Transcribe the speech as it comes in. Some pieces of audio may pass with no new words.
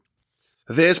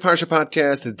This Parsha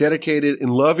podcast is dedicated in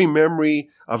loving memory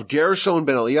of Gershon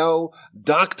Ben Eliyahu,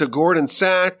 Dr. Gordon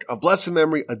Sack, of blessed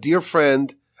memory, a dear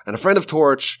friend and a friend of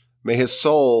Torch. May his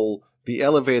soul be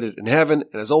elevated in heaven.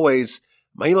 And as always,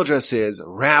 my email address is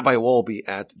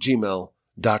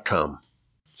rabbiwolbe@gmail.com.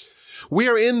 We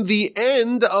are in the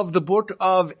end of the book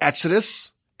of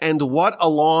Exodus, and what a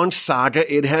long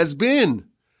saga it has been.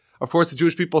 Of course, the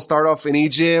Jewish people start off in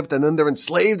Egypt, and then they're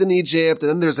enslaved in Egypt,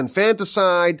 and then there's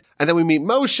infanticide, and then we meet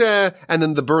Moshe, and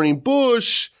then the burning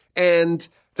bush, and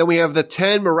then we have the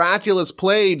 10 miraculous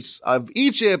plagues of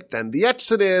Egypt, and the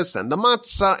Exodus, and the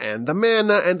matzah, and the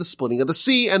manna, and the splitting of the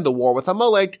sea, and the war with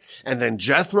Amalek, and then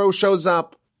Jethro shows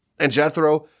up, and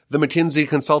Jethro, the McKinsey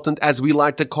consultant, as we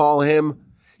like to call him,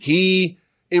 he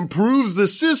improves the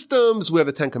systems. We have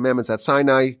the 10 commandments at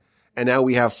Sinai, and now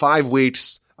we have 5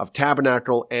 weeks of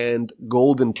tabernacle and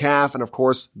golden calf. And of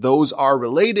course, those are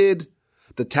related.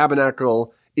 The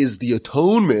tabernacle is the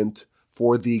atonement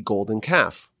for the golden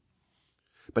calf.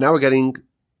 But now we're getting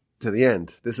to the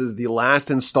end. This is the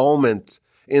last installment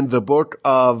in the book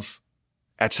of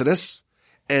Exodus.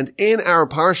 And in our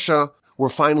Parsha, we're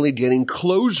finally getting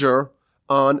closure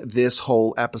on this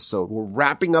whole episode. We're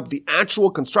wrapping up the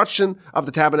actual construction of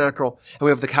the tabernacle, and we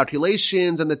have the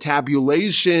calculations and the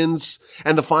tabulations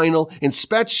and the final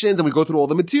inspections, and we go through all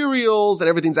the materials and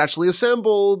everything's actually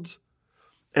assembled.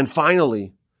 And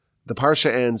finally, the Parsha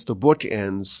ends, the book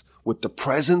ends with the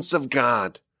presence of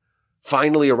God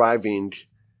finally arriving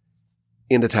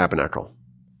in the tabernacle.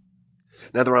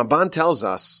 Now the Ramban tells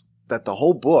us that the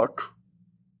whole book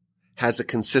has a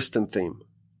consistent theme.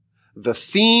 The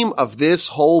theme of this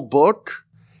whole book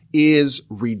is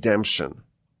redemption.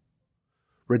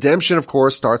 Redemption, of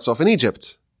course, starts off in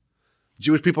Egypt.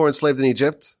 Jewish people are enslaved in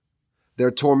Egypt.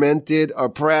 They're tormented,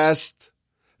 oppressed,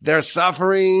 they're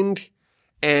suffering,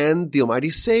 and the Almighty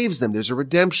saves them. There's a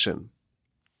redemption.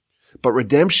 But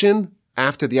redemption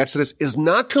after the Exodus is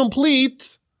not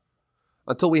complete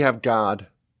until we have God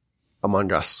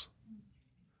among us.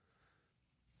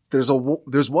 There's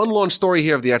one long story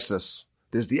here of the Exodus.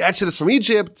 There's the Exodus from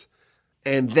Egypt,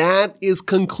 and that is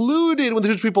concluded when the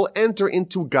Jewish people enter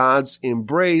into God's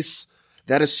embrace.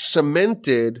 That is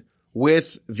cemented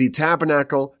with the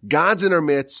tabernacle, God's in our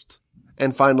midst,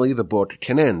 and finally the book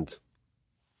can end.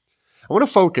 I want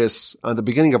to focus on the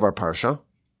beginning of our Parsha,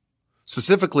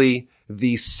 specifically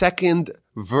the second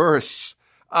verse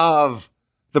of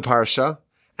the Parsha,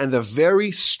 and the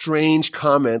very strange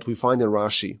comment we find in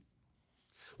Rashi.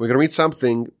 We're going to read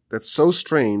something that's so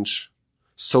strange,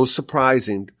 so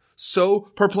surprising, so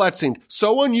perplexing,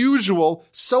 so unusual,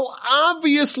 so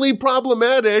obviously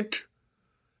problematic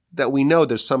that we know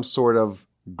there's some sort of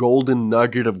golden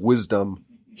nugget of wisdom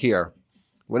here.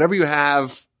 Whenever you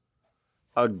have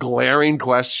a glaring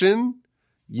question,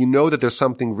 you know that there's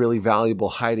something really valuable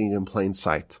hiding in plain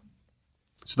sight.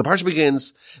 So the Parsha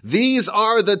begins, these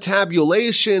are the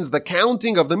tabulations, the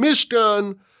counting of the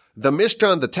Mishkan,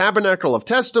 the tabernacle of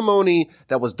testimony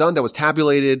that was done, that was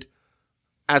tabulated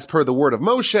as per the word of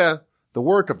Moshe, the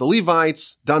work of the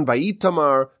Levites, done by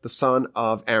Itamar, the son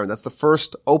of Aaron. That's the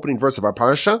first opening verse of our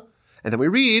Parsha. And then we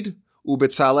read,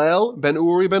 Ubetzalel ben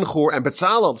Uri ben Hur, and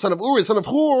Betzalel, the son of Uri, the son of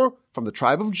Hur, from the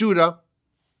tribe of Judah.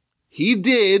 He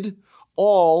did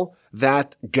all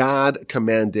that God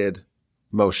commanded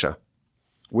Moshe.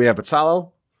 We have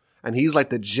Betzalel, and he's like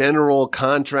the general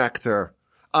contractor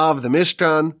of the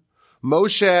Mishkan.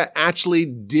 Moshe actually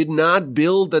did not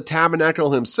build the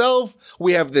tabernacle himself.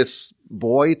 We have this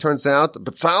boy, turns out,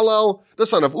 Betzalel, the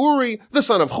son of Uri, the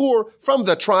son of Hur, from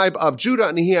the tribe of Judah,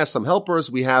 and he has some helpers.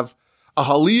 We have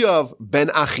Ahaliav ben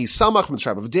Achisamach from the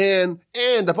tribe of Dan,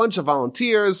 and a bunch of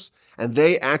volunteers, and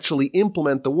they actually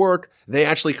implement the work. They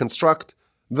actually construct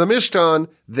the Mishkan.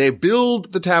 They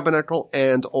build the tabernacle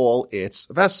and all its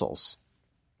vessels.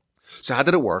 So how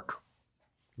did it work?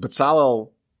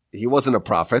 Betzalel, he wasn't a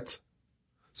prophet.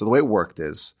 So the way it worked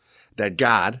is that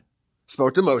God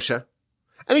spoke to Moshe,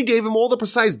 and he gave him all the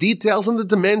precise details and the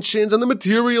dimensions and the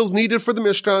materials needed for the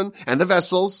Mishkan and the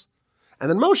vessels. And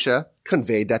then Moshe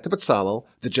conveyed that to Betzalel,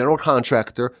 the general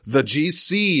contractor, the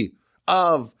GC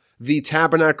of the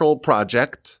tabernacle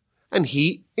project, and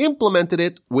he implemented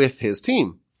it with his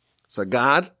team. So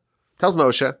God tells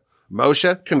Moshe,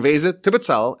 Moshe conveys it to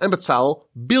Betzalel, and Betzalel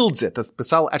builds it.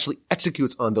 Betzalel actually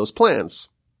executes on those plans.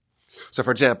 So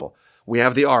for example, we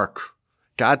have the ark.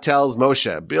 God tells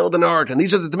Moshe, build an ark, and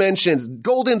these are the dimensions.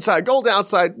 Gold inside, gold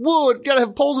outside, wood, gotta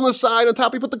have poles on the side. On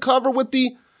top, you put the cover with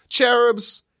the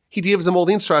cherubs. He gives him all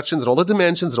the instructions and all the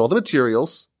dimensions and all the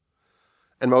materials.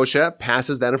 And Moshe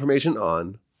passes that information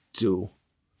on to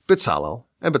Betzalel,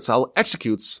 and Betzalel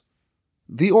executes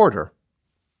the order.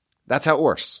 That's how it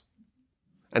works.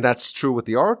 And that's true with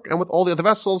the ark and with all the other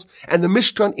vessels and the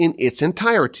Mishkan in its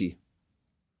entirety.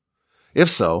 If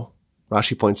so,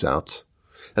 Rashi points out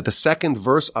that the second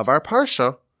verse of our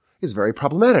parsha is very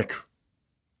problematic.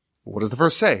 What does the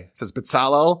verse say? It says,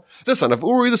 Bezalel, the son of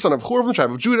Uri, the son of Hur from the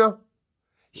tribe of Judah,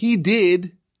 he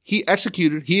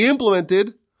executed, he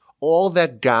implemented all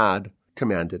that God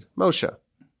commanded Moshe.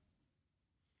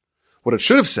 What it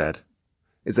should have said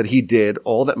is that he did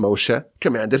all that Moshe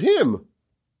commanded him.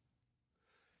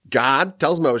 God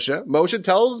tells Moshe, Moshe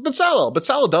tells Bezalel.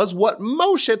 Bezalel does what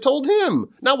Moshe told him,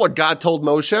 not what God told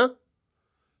Moshe.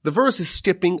 The verse is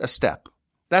skipping a step.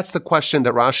 That's the question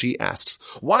that Rashi asks.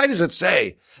 Why does it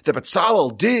say that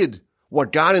Bezalel did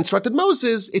what God instructed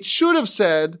Moses? It should have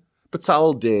said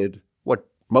Bezalel did what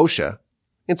Moshe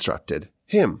instructed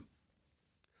him.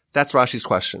 That's Rashi's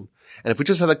question. And if we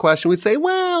just had that question, we'd say,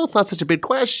 well, it's not such a big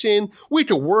question. We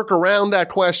could work around that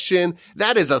question.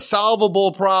 That is a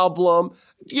solvable problem.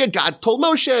 Yeah, God told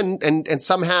Moshe and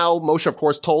somehow Moshe, of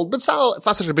course, told Bezalel. It's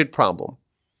not such a big problem.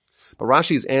 But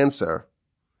Rashi's answer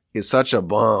is such a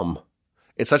bomb.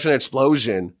 It's such an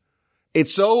explosion.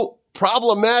 It's so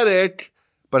problematic,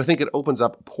 but I think it opens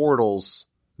up portals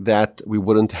that we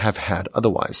wouldn't have had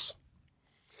otherwise.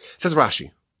 Says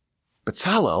Rashi,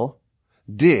 Bezalel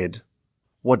did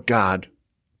what God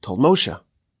told Moshe.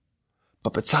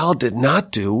 But Bezalel did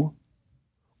not do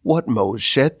what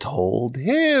Moshe told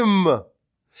him.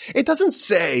 It doesn't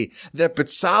say that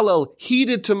Bezalel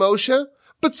heeded to Moshe.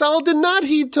 Bezalel did not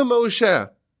heed to Moshe.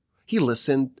 He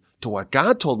listened to what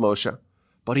God told Moshe,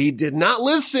 but he did not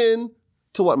listen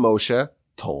to what Moshe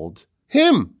told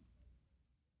him.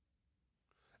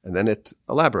 And then it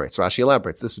elaborates. Rashi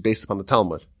elaborates. This is based upon the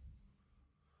Talmud.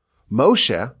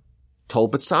 Moshe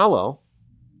told Bezalel,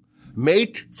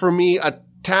 make for me a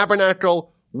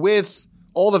tabernacle with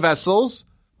all the vessels.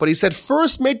 But he said,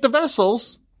 first make the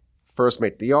vessels. First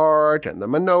make the ark and the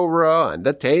menorah and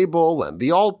the table and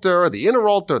the altar, the inner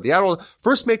altar, the outer altar.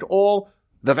 First make all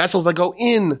the vessels that go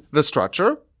in the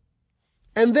structure.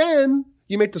 And then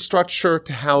you make the structure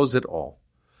to house it all.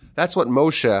 That's what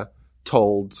Moshe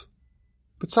told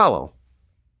Bezalel.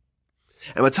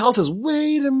 And Bezalel says,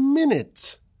 wait a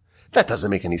minute. That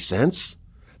doesn't make any sense.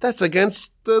 That's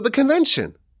against the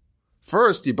convention.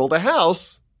 First, you build a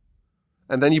house,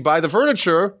 and then you buy the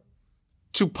furniture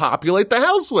to populate the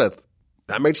house with.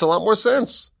 That makes a lot more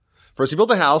sense. First, you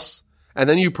build a house, and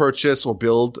then you purchase or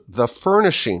build the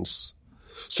furnishings.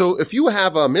 So if you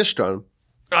have a Mishkan,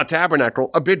 a tabernacle,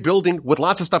 a big building with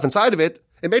lots of stuff inside of it,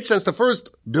 it makes sense to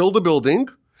first build the building,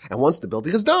 and once the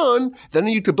building is done, then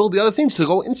you could build the other things to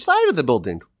go inside of the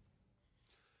building.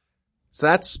 So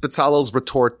that's Bezalel's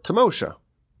retort to Moshe.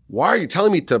 Why are you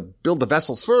telling me to build the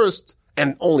vessels first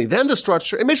and only then the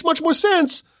structure? It makes much more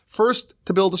sense first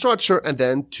to build the structure and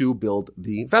then to build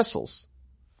the vessels.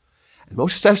 And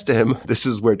Moshe says to him, this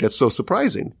is where it gets so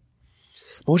surprising.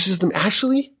 Moshe says to him,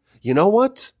 actually, you know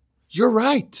what? You're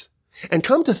right. And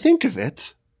come to think of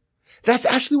it, that's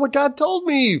actually what God told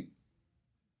me.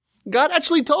 God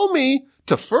actually told me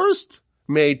to first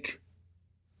make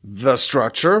the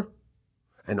structure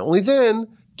and only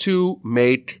then to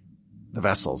make the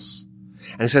vessels.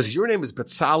 And he says, your name is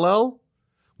Bezalel,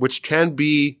 which can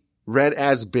be read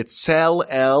as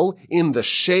Betzelel, in the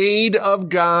shade of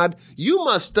God. You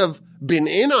must have been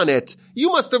in on it. You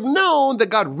must have known that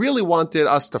God really wanted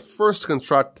us to first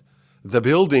construct the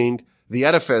building, the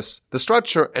edifice, the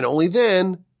structure, and only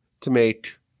then to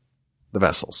make the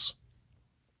vessels.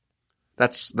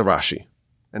 That's the Rashi.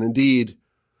 And indeed,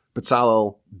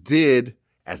 Bezalel did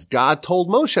as God told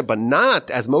Moshe, but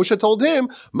not as Moshe told him.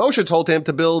 Moshe told him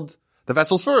to build the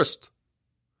vessels first.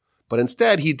 But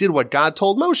instead, he did what God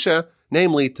told Moshe,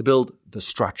 namely to build the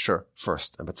structure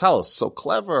first. And Bezalel is so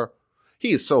clever.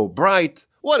 He is so bright.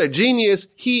 What a genius.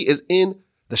 He is in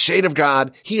the shade of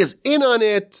God. He is in on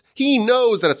it. He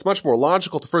knows that it's much more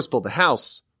logical to first build the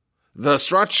house, the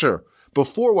structure,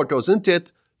 before what goes into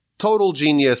it. Total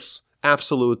genius,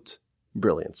 absolute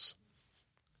brilliance.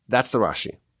 That's the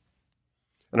Rashi.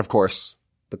 And of course,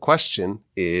 the question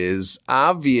is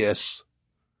obvious.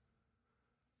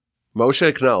 Moshe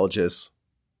acknowledges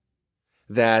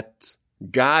that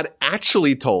God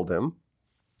actually told him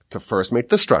to first make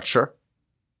the structure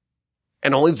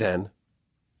and only then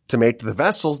to make the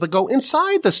vessels that go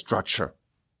inside the structure.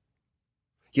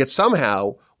 Yet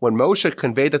somehow, when Moshe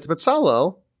conveyed that to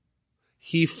Bezalel,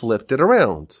 he flipped it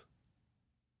around.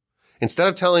 Instead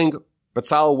of telling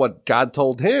Bezalel what God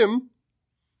told him,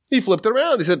 he flipped it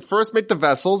around. He said, first make the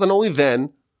vessels and only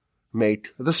then make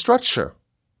the structure.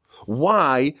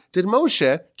 Why did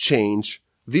Moshe change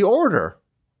the order?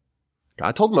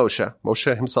 God told Moshe,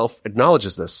 Moshe himself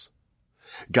acknowledges this,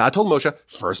 God told Moshe,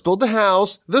 first build the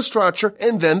house, the structure,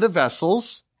 and then the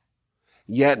vessels.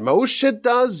 Yet Moshe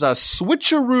does a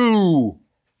switcheroo.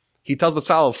 He tells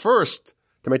Bezalel first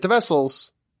to make the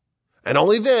vessels, and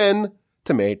only then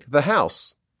to make the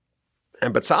house.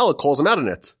 And Bezalel calls him out on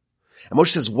it. And Moshe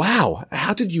says, wow,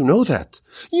 how did you know that?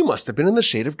 You must have been in the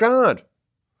shade of God.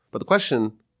 But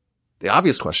the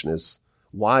obvious question is,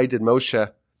 why did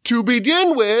Moshe, to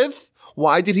begin with,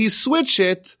 why did he switch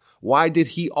it? Why did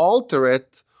he alter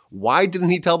it? Why didn't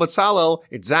he tell Bezalel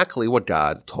exactly what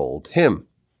God told him?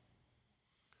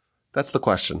 That's the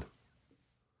question.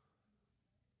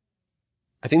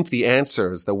 I think the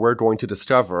answers that we're going to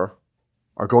discover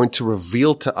are going to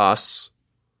reveal to us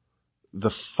the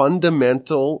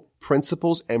fundamental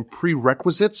principles and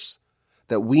prerequisites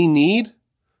that we need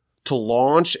to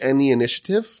launch any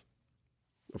initiative.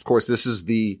 Of course, this is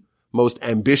the most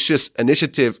ambitious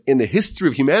initiative in the history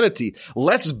of humanity.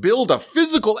 Let's build a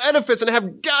physical edifice and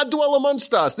have God dwell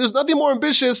amongst us. There's nothing more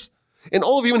ambitious in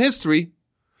all of human history.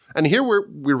 And here we're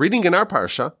reading in our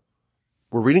parsha,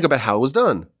 we're reading about how it was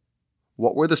done.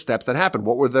 What were the steps that happened?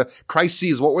 What were the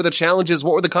crises? What were the challenges?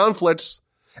 What were the conflicts?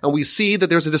 And we see that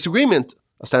there's a disagreement,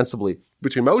 ostensibly,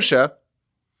 between Moshe,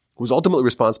 who's ultimately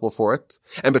responsible for it,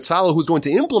 and Bezalel, who's going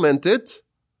to implement it.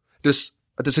 There's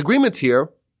a disagreement here.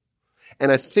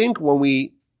 And I think when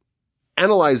we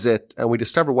analyze it and we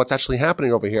discover what's actually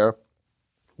happening over here,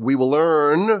 we will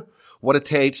learn what it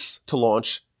takes to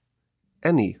launch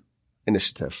any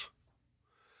initiative.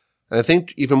 And I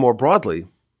think even more broadly,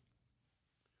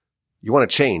 you want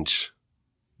to change.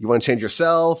 You want to change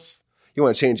yourself. You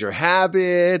want to change your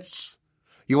habits.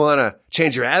 You want to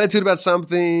change your attitude about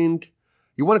something.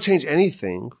 You want to change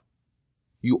anything.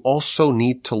 You also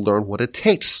need to learn what it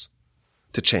takes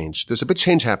to change. There's a big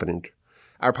change happening.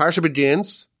 Our parsha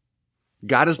begins,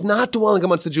 God is not dwelling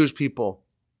amongst the Jewish people.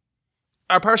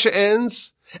 Our parsha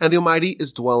ends, and the Almighty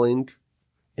is dwelling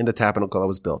in the tabernacle that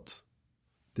was built.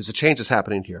 There's a change that's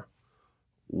happening here.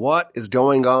 What is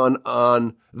going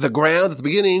on the ground at the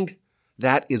beginning?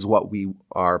 That is what we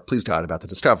are pleased God about to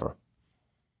discover.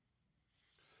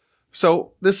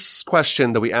 So this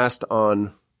question that we asked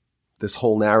on this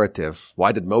whole narrative,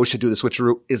 why did Moshe do the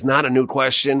switcheroo, is not a new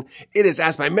question. It is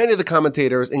asked by many of the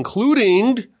commentators,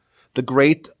 including the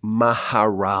great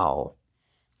Maharal.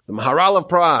 The Maharal of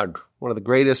Prague, one of the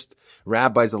greatest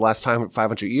rabbis of the last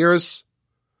 500 years.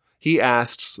 He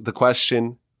asks the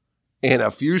question in a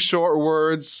few short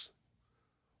words,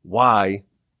 why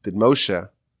did Moshe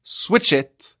switch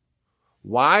it?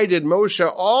 Why did Moshe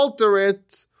alter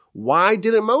it? Why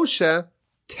didn't Moshe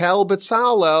tell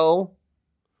Bezalel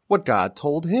what God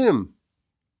told him?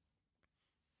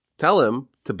 Tell him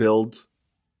to build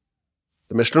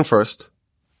the Mishkan first,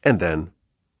 and then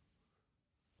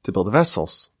to build the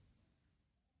vessels.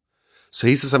 So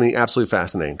he says something absolutely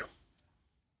fascinating.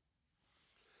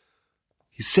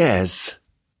 He says,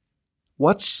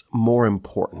 what's more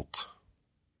important?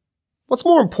 What's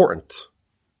more important?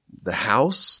 The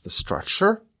house, the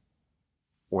structure,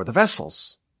 or the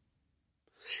vessels?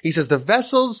 He says the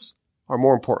vessels are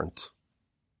more important.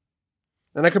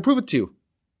 And I can prove it to you.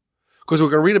 Because we're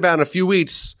going to read about in a few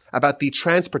weeks about the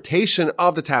transportation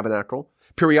of the tabernacle.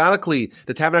 Periodically,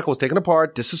 the tabernacle was taken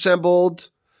apart, disassembled.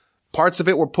 Parts of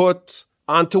it were put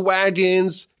onto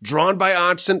wagons, drawn by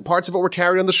oxen. Parts of it were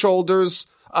carried on the shoulders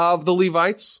of the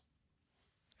Levites.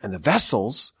 And the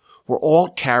vessels were all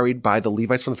carried by the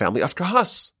Levites from the family of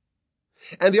Kahas.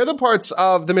 And the other parts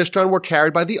of the Mishkan were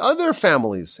carried by the other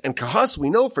families. And Kahas, we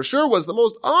know for sure, was the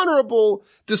most honorable,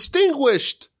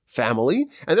 distinguished family.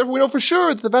 And therefore we know for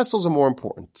sure that the vessels are more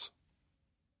important.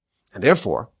 And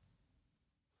therefore,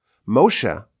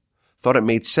 Moshe thought it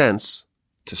made sense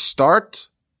to start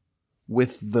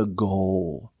with the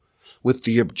goal, with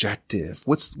the objective,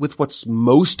 with what's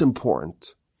most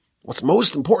important. What's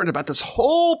most important about this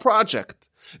whole project,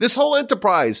 this whole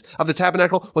enterprise of the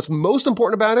tabernacle, what's most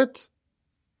important about it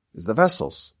is the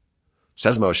vessels.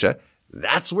 Says Moshe,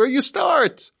 that's where you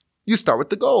start. You start with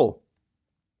the goal.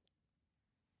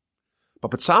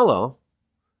 But Bezalel,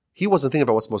 he wasn't thinking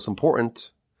about what's most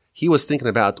important. He was thinking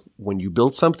about when you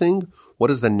build something, what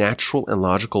is the natural and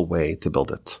logical way to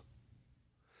build it?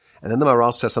 And then the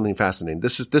Maharal says something fascinating.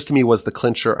 This to me was the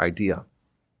clincher idea.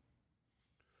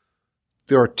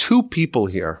 There are two people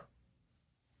here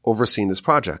overseeing this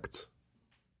project.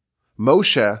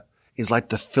 Moshe is like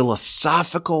the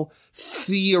philosophical,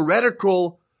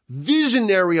 theoretical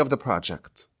visionary of the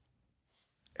project.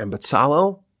 And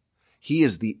Bezalel, he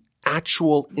is the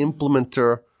actual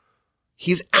implementer.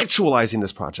 He's actualizing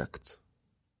this project.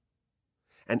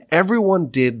 And everyone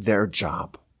did their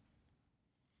job.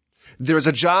 There's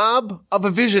a job of a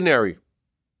visionary,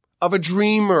 of a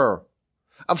dreamer,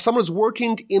 of someone who's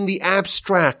working in the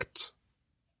abstract.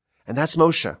 And that's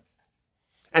Moshe.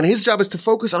 And his job is to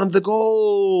focus on the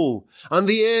goal, on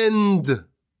the end.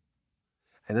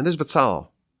 And then there's Betzalel.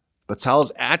 Betzalel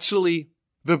is actually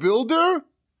the builder.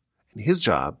 And his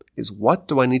job is, what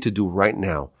do I need to do right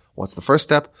now? What's the first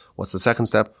step? What's the second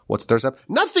step? What's the third step?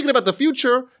 Not thinking about the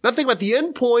future, not thinking about the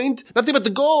end point, not thinking about the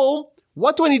goal.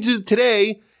 What do I need to do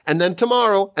today, and then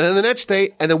tomorrow, and then the next day,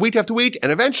 and then week after week,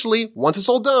 and eventually, once it's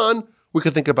all done, we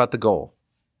can think about the goal.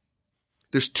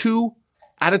 There's two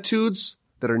attitudes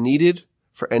that are needed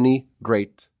for any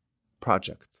great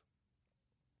project.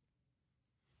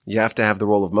 You have to have the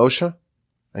role of Moshe,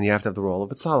 and you have to have the role of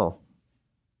Betzalel.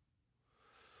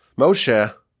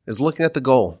 Moshe is looking at the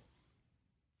goal.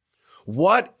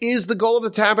 What is the goal of the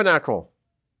tabernacle?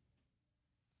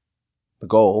 The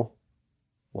goal,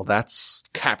 well, that's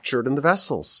captured in the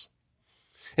vessels.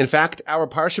 In fact, our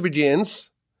parsha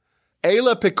begins,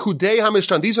 Eila Pekudei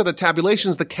HaMishkan. These are the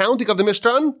tabulations, the counting of the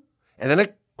Mishkan, and then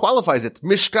it qualifies it.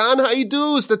 Mishkan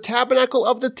HaIdus, the tabernacle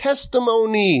of the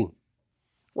testimony.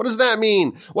 What does that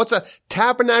mean? What's a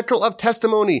tabernacle of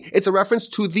testimony? It's a reference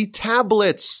to the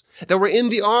tablets that were in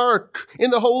the ark, in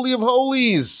the Holy of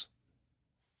Holies.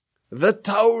 The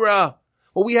Torah,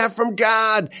 what we have from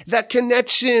God, that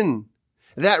connection,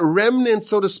 that remnant,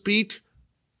 so to speak,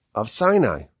 of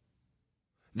Sinai.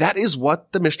 That is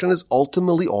what the Mishkan is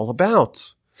ultimately all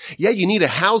about. Yeah, you need a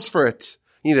house for it.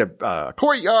 You need a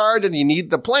courtyard, and you need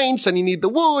the planks, and you need the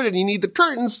wood, and you need the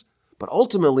curtains. But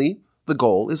ultimately, the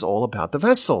goal is all about the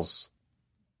vessels.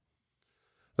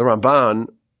 The Ramban,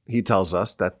 he tells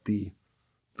us that the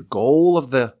goal of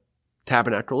the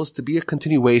tabernacle is to be a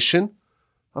continuation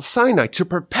of Sinai, to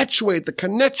perpetuate the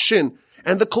connection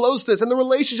and the closeness and the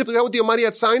relationship we have with the Almighty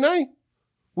at Sinai.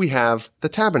 We have the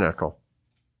tabernacle.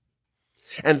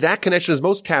 And that connection is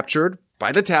most captured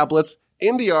by the tablets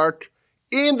in the ark,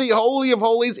 in the Holy of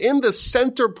Holies, in the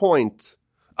center point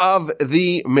of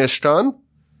the Mishkan.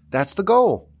 That's the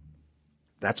goal.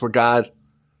 That's where God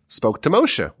spoke to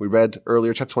Moshe. We read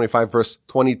earlier, chapter 25, verse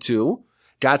 22.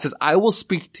 God says, I will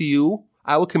speak to you.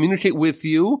 I will communicate with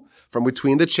you from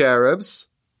between the cherubs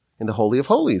in the Holy of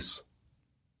Holies.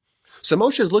 So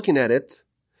Moshe is looking at it,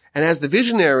 and as the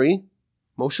visionary,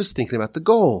 Moshe is thinking about the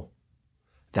goal.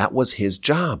 That was his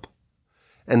job.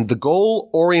 And the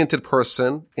goal-oriented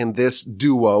person in this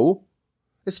duo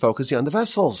is focusing on the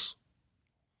vessels.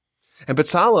 And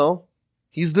Betzalel,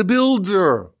 he's the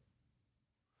builder.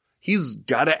 He's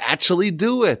got to actually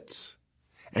do it.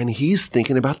 And he's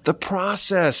thinking about the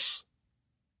process.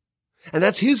 And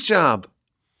that's his job.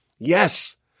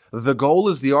 Yes, the goal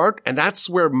is the ark, and that's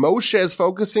where Moshe is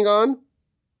focusing on.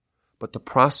 But the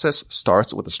process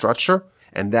starts with the structure,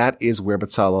 and that is where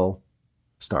Betzalel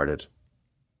started.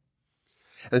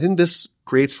 And I think this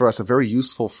creates for us a very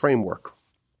useful framework.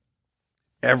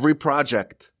 Every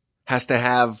project has to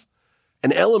have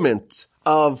an element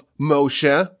of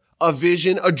Moshe, a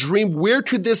vision, a dream. Where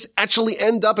could this actually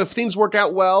end up if things work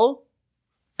out well?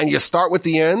 And you start with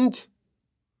the end.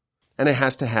 And it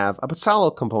has to have a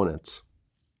Betzalel component.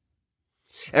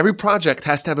 Every project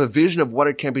has to have a vision of what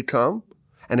it can become.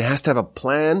 And it has to have a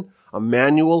plan, a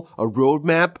manual, a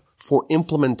roadmap for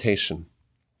implementation.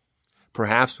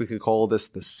 Perhaps we could call this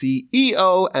the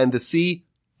CEO and the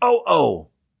COO.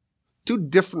 Two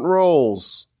different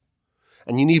roles.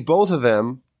 And you need both of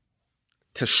them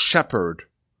to shepherd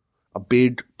a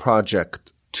big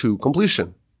project to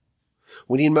completion.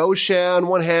 We need Moshe on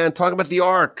one hand talking about the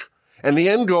ark and the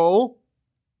end goal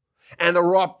and the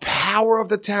raw power of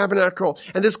the tabernacle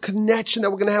and this connection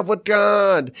that we're going to have with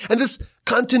God and this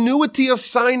continuity of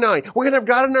Sinai. We're going to have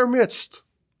God in our midst.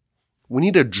 We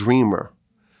need a dreamer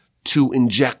to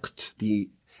inject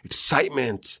the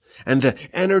excitement and the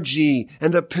energy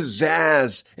and the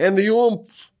pizzazz and the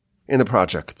oomph in the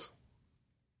project.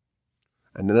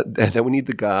 And then we need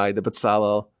the guy, the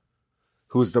Betzalel,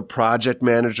 who's the project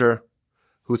manager,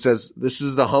 who says, this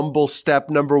is the humble step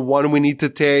number 1 we need to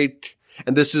take,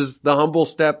 and this is the humble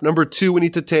step number 2 we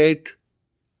need to take.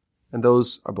 And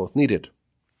those are both needed.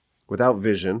 Without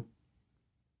vision,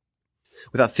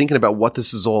 without thinking about what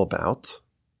this is all about,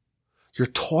 you're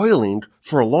toiling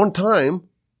for a long time,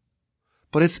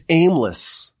 but it's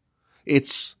aimless.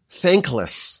 It's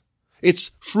thankless.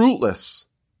 It's fruitless.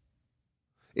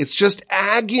 It's just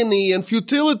agony and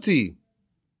futility.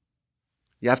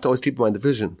 You have to always keep in mind the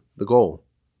vision, the goal.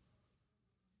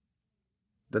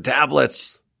 The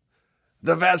tablets,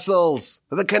 the vessels,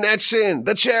 the connection,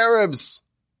 the cherubs.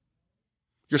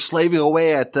 You're slaving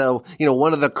away at,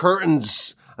 one of the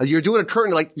curtains. You're doing a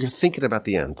curtain like you're thinking about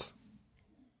the end.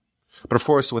 But of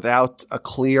course, without a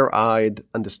clear-eyed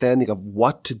understanding of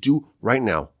what to do right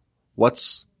now,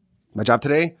 what's my job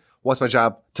today? What's my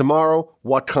job tomorrow?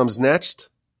 What comes next?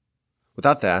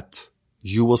 Without that,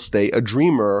 you will stay a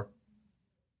dreamer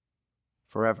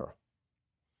forever.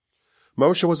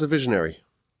 Moshe was a visionary.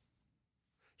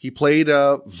 He played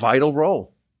a vital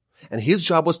role. And his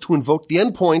job was to invoke the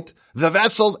endpoint, the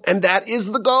vessels, and that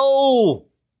is the goal.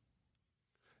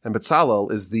 And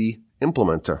Bezalel is the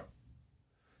implementer.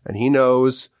 And he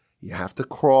knows you have to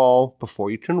crawl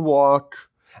before you can walk,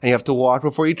 and you have to walk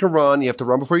before you can run, you have to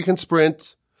run before you can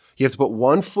sprint. You have to put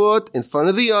one foot in front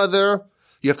of the other.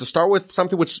 You have to start with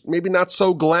something which maybe not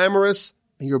so glamorous,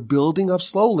 and you're building up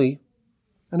slowly,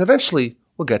 and eventually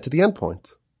we'll get to the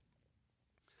endpoint.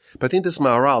 But I think this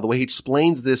Maharal, the way he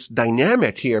explains this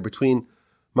dynamic here between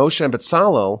Moshe and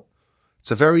Bezalel,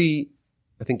 it's a very,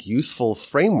 I think, useful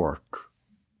framework.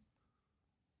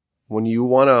 When you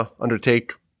want to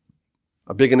undertake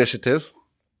a big initiative,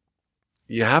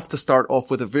 you have to start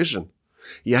off with a vision.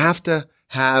 You have to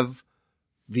have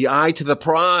the eye to the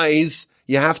prize.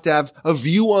 You have to have a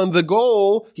view on the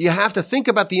goal. You have to think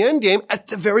about the end game at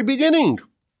the very beginning.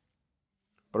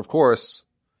 But of course,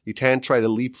 you can't try to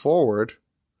leap forward.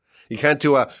 You can't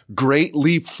do a great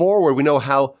leap forward. We know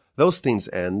how those things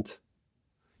end.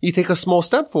 You take a small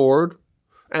step forward,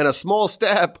 and a small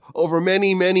step over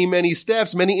many, many, many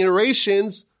steps, many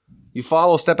iterations. You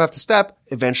follow step after step.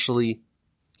 Eventually,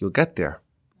 you'll get there.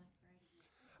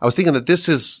 I was thinking that this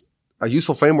is a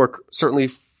useful framework, certainly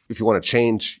if you want to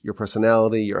change your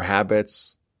personality, your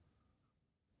habits,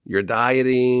 your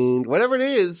dieting, whatever it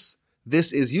is,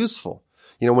 this is useful.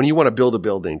 You know, when you want to build a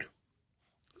building,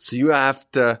 so you have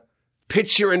to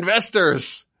pitch your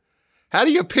investors. How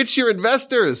do you pitch your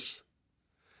investors?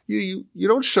 You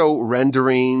don't show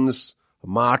renderings,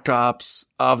 mock-ups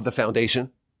of the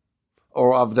foundation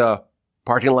or of the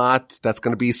parking lot that's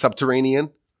going to be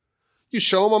subterranean. You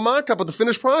show them a mock-up of the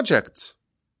finished project.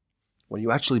 When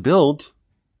you actually build,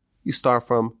 you start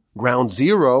from ground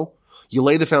zero. You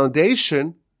lay the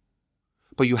foundation,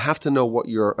 but you have to know what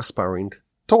you're aspiring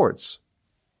towards.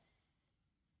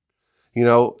 You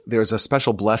know, there's a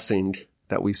special blessing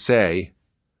that we say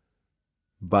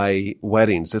by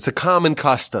weddings. It's a common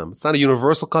custom. It's not a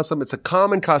universal custom. It's a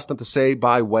common custom to say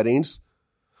by weddings.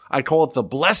 I call it the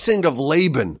blessing of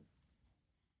Laban.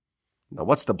 Now,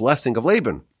 what's the blessing of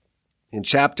Laban? In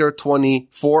chapter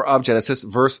 24 of Genesis,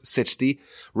 verse 60,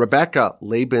 Rebekah,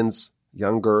 Laban's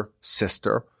younger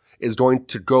sister, is going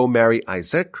to go marry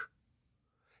Isaac.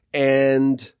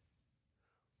 And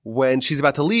when she's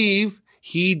about to leave,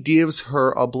 he gives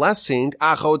her a blessing.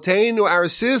 Achotenu, our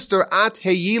sister, at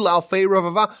heyil alfei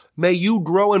ravava. May you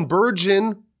grow and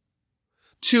burgeon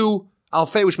to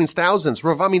alfei, which means thousands.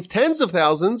 Ravava means tens of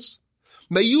thousands.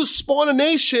 May you spawn a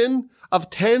nation of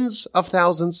tens of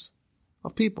thousands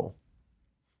of people.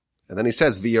 And then he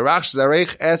says, V'yirach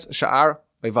zarech es sha'ar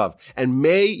oivav. And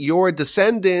may your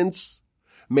descendants,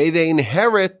 may they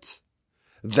inherit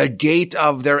the gate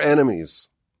of their enemies.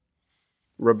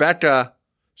 Rebekah,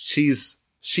 she's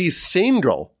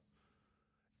single.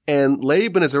 And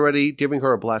Laban is already giving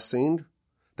her a blessing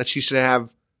that she should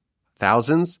have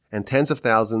thousands and tens of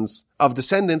thousands of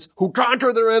descendants who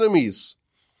conquer their enemies.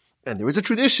 And there is a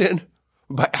tradition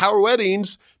by our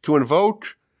weddings to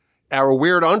invoke our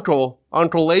weird uncle,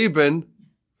 Uncle Laban,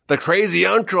 the crazy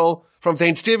uncle from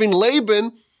Thanksgiving,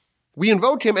 Laban. We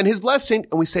invoke him and his blessing,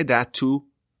 and we say that to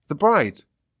the bride.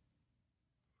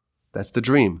 That's the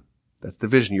dream. That's the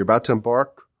vision. You're about to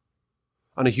embark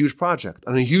on a huge project,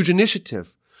 on a huge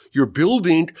initiative. You're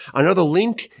building another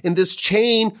link in this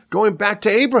chain going back to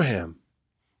Abraham.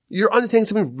 You're undertaking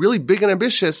something really big and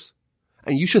ambitious,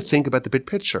 and you should think about the big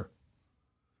picture.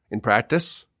 In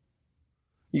practice,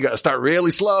 you got to start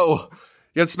really slow.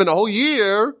 You have to spend a whole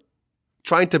year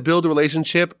trying to build a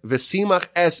relationship. V'simach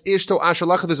es ishto asher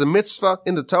lacha. There's a mitzvah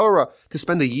in the Torah to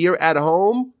spend a year at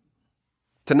home,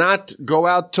 to not go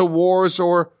out to wars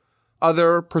or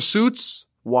other pursuits.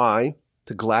 Why?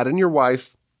 To gladden your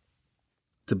wife,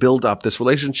 to build up this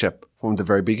relationship from the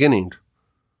very beginning,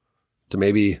 to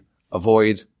maybe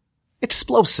avoid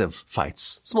explosive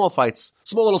fights, small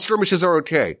little skirmishes are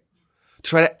okay. To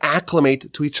try to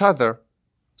acclimate to each other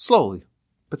slowly.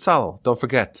 Bezalel, don't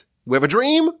forget, we have a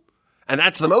dream, and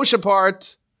that's the Moshe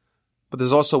part, but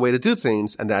there's also a way to do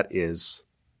things, and that is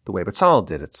the way Bezalel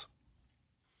did it.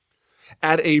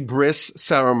 At a bris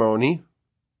ceremony,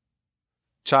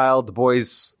 the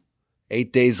boy's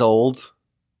 8 days old,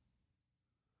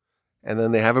 and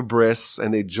then they have a bris,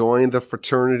 and they join the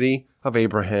fraternity of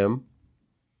Abraham.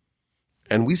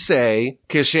 And we say,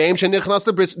 Kishem shenichnas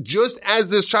lebris, just as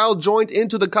this child joined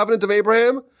into the covenant of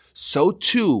Abraham, so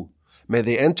too may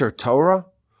they enter Torah,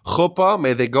 chuppah,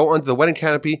 may they go under the wedding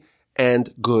canopy,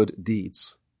 and good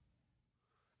deeds.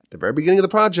 At the very beginning of the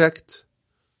project,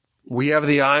 we have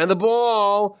the eye on the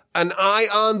ball, an eye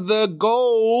on the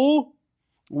goal.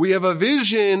 We have a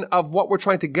vision of what we're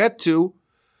trying to get to.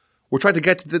 We're trying to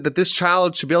get to that this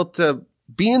child should be able to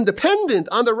be independent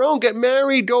on their own, get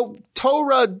married, go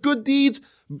Torah, good deeds,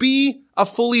 be a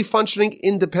fully functioning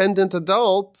independent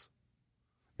adult.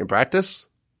 In practice,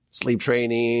 sleep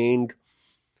training,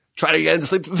 try to get into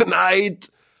sleep through the night,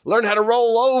 learn how to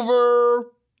roll over.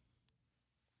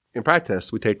 In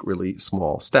practice, we take really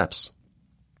small steps.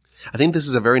 I think this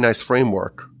is a very nice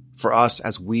framework for us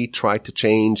as we try to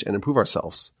change and improve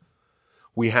ourselves.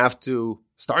 We have to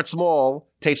start small,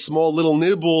 take small little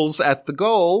nibbles at the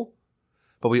goal,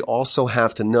 but we also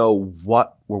have to know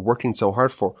what we're working so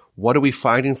hard for. What are we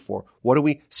fighting for? What are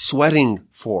we sweating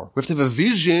for? We have to have a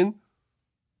vision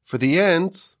for the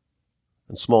end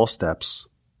and small steps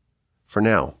for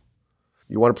now.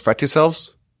 You want to perfect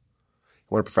yourselves?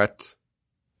 You want to perfect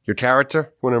your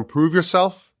character? You want to improve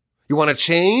yourself? You want to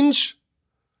change?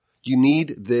 You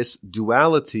need this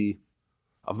duality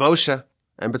of Moshe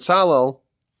and Bezalel.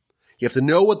 You have to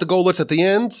know what the goal is at the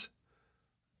end,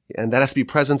 and that has to be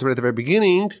present right at the very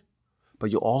beginning,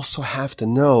 but you also have to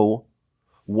know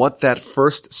what that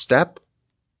first step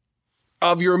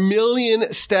of your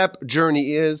million-step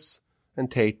journey is and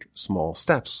take small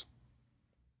steps.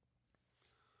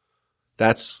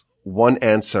 That's one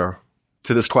answer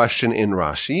to this question in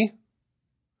Rashi.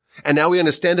 And now we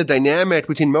understand the dynamic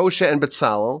between Moshe and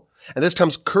Bezalel, and this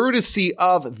comes courtesy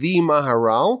of the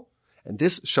Maharal, and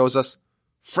this shows us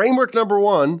framework number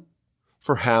one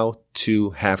for how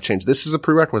to have change. This is a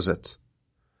prerequisite.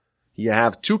 You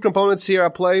have two components here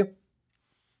at play.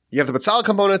 You have the Bezalel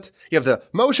component, you have the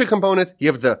Moshe component, you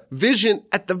have the vision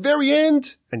at the very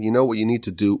end, and you know what you need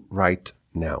to do right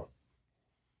now.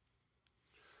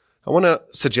 I want to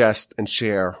suggest and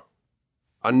share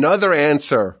another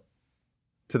answer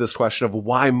to this question of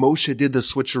why Moshe did the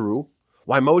switcheroo,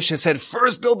 why Moshe said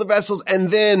first build the vessels and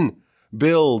then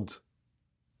build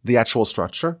the actual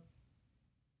structure.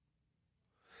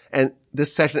 And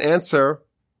this second answer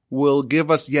will give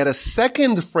us yet a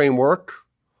second framework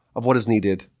of what is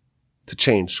needed to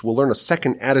change. We'll learn a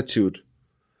second attitude.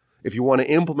 If you want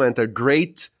to implement a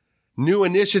great new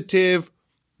initiative,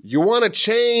 you want to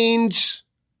change,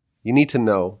 you need to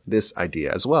know this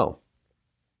idea as well.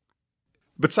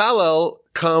 Bezalel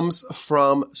comes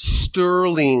from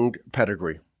sterling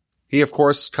pedigree. He, of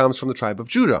course, comes from the tribe of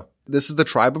Judah. This is the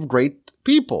tribe of great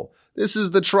people. This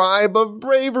is the tribe of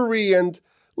bravery and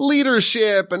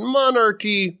leadership and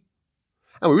monarchy.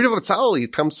 And we read about Bezalel. He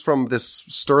comes from this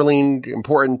sterling,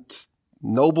 important,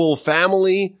 noble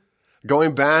family,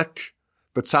 going back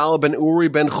Bezalel ben Uri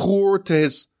ben Hur to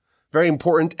his very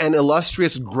important and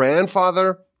illustrious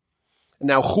grandfather. And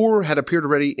now Hur had appeared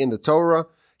already in the Torah.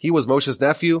 He was Moshe's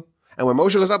nephew. And when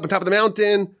Moshe goes up on top of the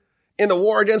mountain in the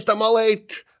war against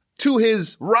Amalek, to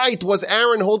his right was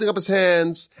Aaron holding up his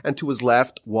hands, and to his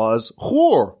left was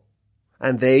Hur.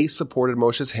 And they supported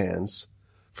Moshe's hands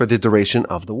for the duration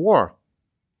of the war.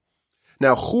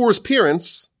 Now, Hur's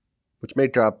parents, which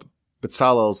make up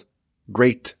Bezalel's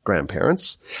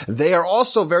great-grandparents, they are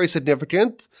also very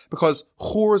significant because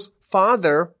Hur's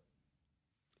father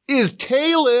is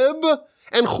Caleb,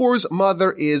 and Hur's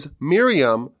mother is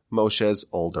Miriam, Moshe's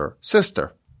older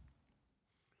sister.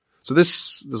 So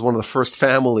this is one of the first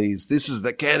families. This is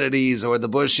the Kennedys or the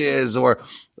Bushes or,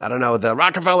 I don't know, the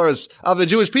Rockefellers of the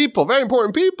Jewish people. Very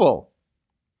important people.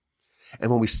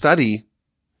 And when we study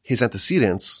his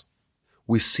antecedents,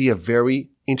 we see a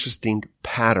very interesting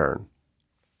pattern.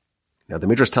 Now, the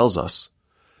Midrash tells us,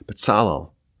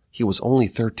 Bezalel, he was only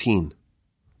 13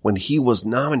 when he was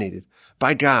nominated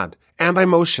by God and by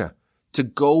Moshe to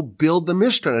go build the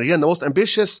Mishkan. And again, the most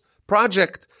ambitious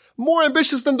project, more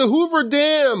ambitious than the Hoover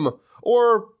Dam,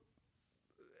 or,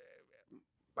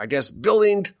 I guess,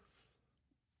 building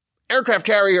aircraft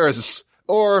carriers,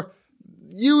 or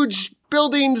huge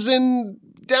buildings in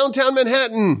downtown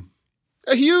Manhattan.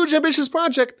 A huge, ambitious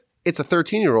project. It's a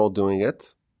 13-year-old doing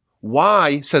it.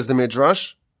 Why, says the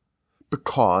Midrash?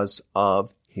 Because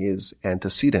of his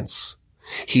antecedents.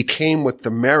 He came with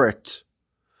the merit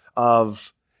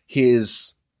of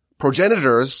his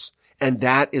progenitors, and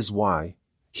that is why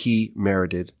he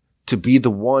merited to be the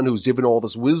one who's given all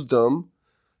this wisdom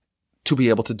to be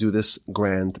able to do this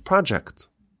grand project.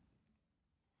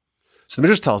 So the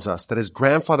Midrash tells us that his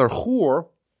grandfather Hur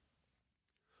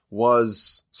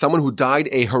was someone who died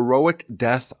a heroic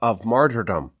death of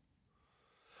martyrdom.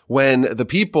 When the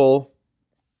people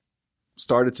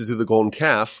started to do the golden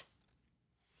calf,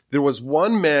 there was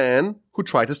one man who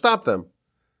tried to stop them,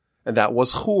 and that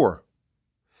was Hur.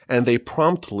 And they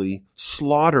promptly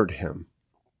slaughtered him.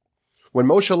 When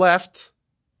Moshe left,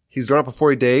 he's grown up for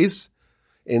 40 days.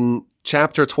 In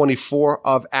chapter 24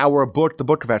 of our book, the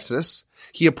book of Exodus,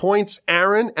 he appoints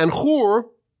Aaron and Hur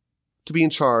to be in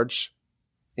charge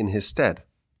in his stead.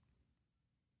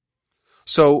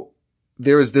 So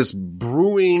there is this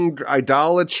brewing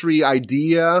idolatry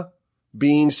idea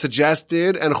being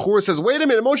suggested, and Hur says, wait a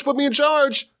minute, Moshe put me in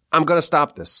charge. I'm going to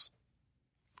stop this.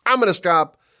 I'm going to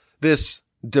stop this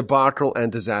debacle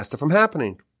and disaster from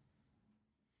happening.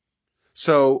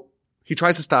 So he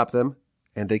tries to stop them,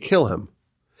 and they kill him.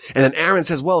 And then Aaron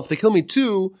says, well, if they kill me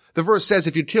too, the verse says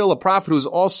if you kill a prophet who's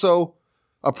also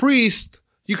a priest,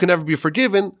 you can never be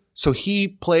forgiven. So he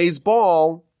plays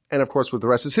ball, and of course, with the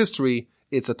rest is history,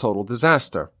 it's a total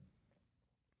disaster.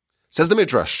 Says the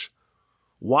Midrash,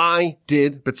 why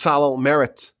did Bezalel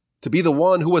merit to be the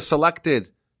one who was selected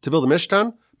to build the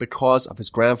Mishkan? Because of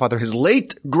his grandfather, his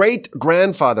late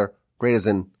great-grandfather, great as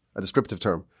in a descriptive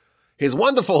term, his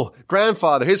wonderful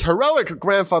grandfather, his heroic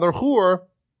grandfather, Hur,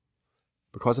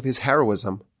 because of his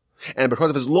heroism and because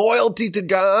of his loyalty to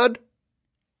God.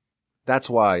 That's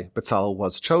why Bezalel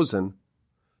was chosen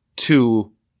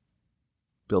to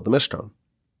build the Mishkan.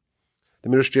 The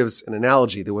Midrash gives an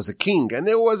analogy. There was a king, and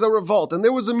there was a revolt, and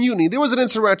there was a mutiny, there was an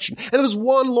insurrection, and there was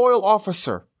one loyal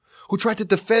officer who tried to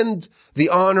defend the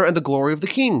honor and the glory of the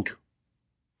king.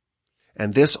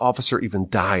 And this officer even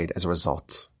died as a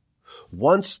result.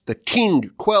 Once the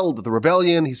king quelled the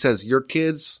rebellion, he says, your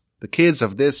kids, the kids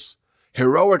of this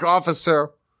heroic officer,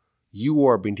 you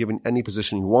are being given any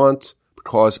position you want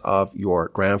because of your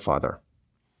grandfather.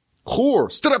 Hur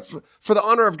stood up for the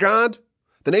honor of God.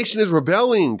 The nation is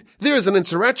rebelling. There is an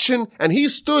insurrection, and he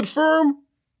stood firm.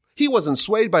 He wasn't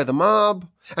swayed by the mob,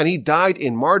 and he died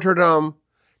in martyrdom.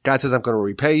 God says, I'm going to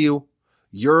repay you.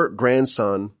 Your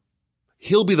grandson,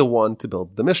 he'll be the one to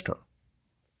build the Mishkan.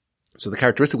 So the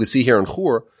characteristic we see here in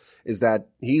Hur is that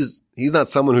he's not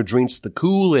someone who drinks the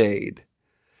Kool-Aid.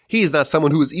 He's not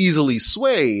someone who is easily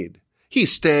swayed. He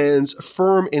stands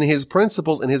firm in his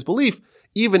principles and his belief,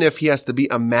 even if he has to be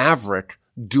a maverick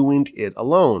doing it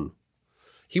alone.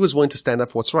 He was willing to stand up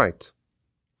for what's right,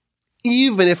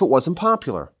 even if it wasn't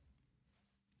popular.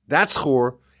 That's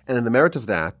Hur, and in the merit of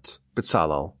that,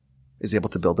 Bezalel is able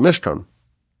to build the Mishkan.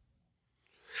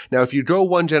 Now, if you go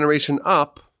one generation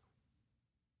up,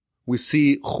 we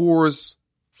see Hur's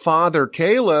father,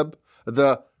 Caleb,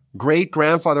 the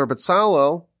great-grandfather of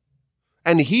Bezalel,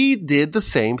 and he did the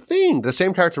same thing. The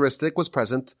same characteristic was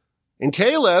present in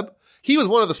Caleb. He was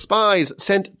one of the spies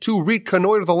sent to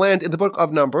reconnoiter the land in the book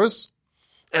of Numbers.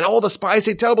 And all the spies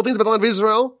say terrible things about the land of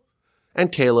Israel.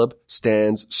 And Caleb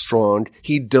stands strong.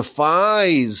 He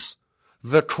defies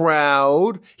the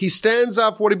crowd. He stands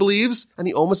up for what he believes, and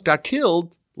he almost got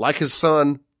killed, like his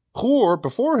son Hur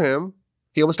before him.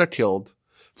 He almost got killed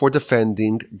for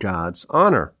defending God's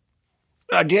honor.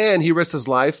 Again, he risked his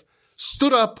life,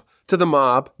 stood up to the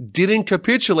mob, didn't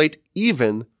capitulate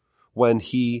even when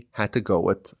he had to go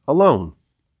it alone.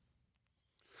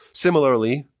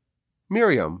 Similarly,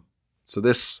 Miriam. So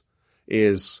this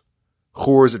is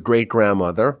Hur's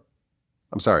great-grandmother.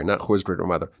 I'm sorry, not Hur's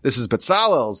great-grandmother. This is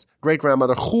Bezalel's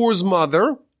great-grandmother, Hur's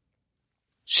mother.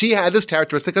 She had this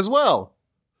characteristic as well.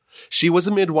 She was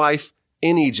a midwife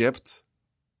in Egypt.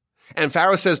 And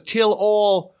Pharaoh says, kill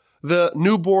all the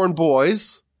newborn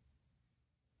boys.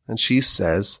 And she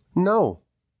says, no.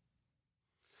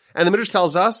 And the Midrash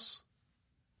tells us,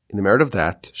 in the merit of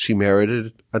that, she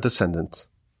merited a descendant,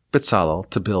 Bezalel,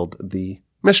 to build the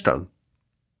Mishkan.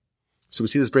 So we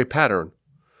see this great pattern.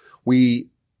 We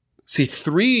see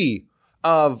three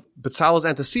of Bezalel's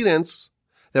antecedents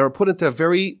that were put into a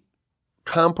very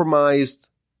compromised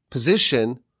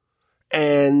position,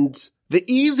 and the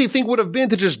easy thing would have been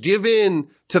to just give in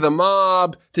to the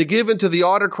mob, to give in to the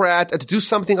autocrat, and to do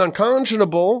something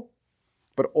unconscionable.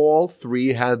 But all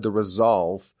three had the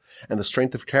resolve and the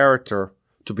strength of character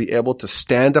to be able to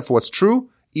stand up for what's true,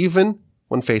 even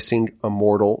when facing a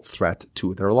mortal threat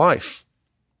to their life.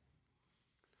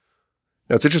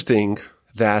 Now, it's interesting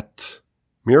that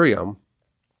Miriam,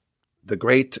 the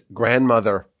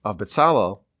great-grandmother of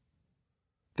Bezalel,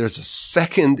 there's a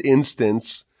second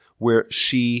instance where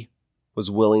she was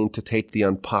willing to take the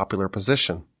unpopular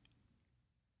position.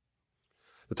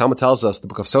 The Talmud tells us, the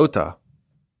book of Sota,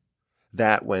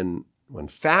 that when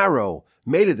Pharaoh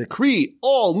made a decree,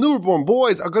 all newborn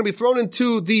boys are going to be thrown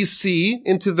into the sea,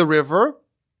 into the river,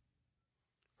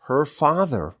 her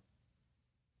father,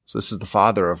 so this is the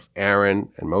father of Aaron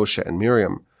and Moshe and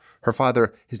Miriam, her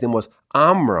father, his name was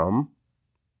Amram,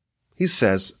 he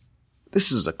says,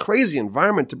 This is a crazy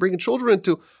environment to bring children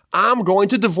into. I'm going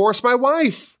to divorce my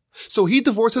wife. So he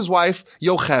divorced his wife,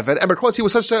 Yocheved, and because he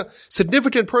was such a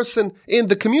significant person in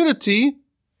the community,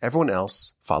 everyone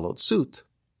else followed suit.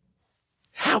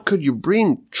 How could you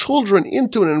bring children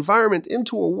into an environment,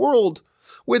 into a world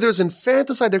where there's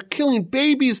infanticide, they're killing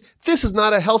babies? This is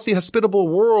not a healthy, hospitable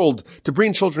world to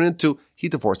bring children into. He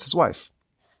divorced his wife.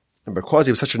 And because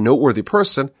he was such a noteworthy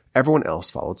person, everyone else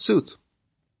followed suit.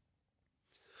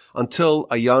 Until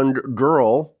a young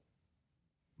girl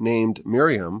named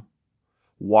Miriam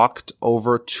walked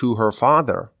over to her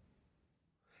father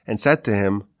and said to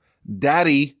him,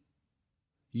 "Daddy,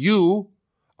 you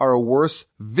are a worse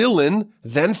villain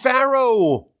than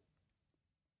Pharaoh.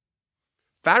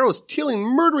 Pharaoh's killing,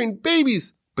 murdering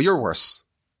babies, but you're worse.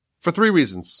 For 3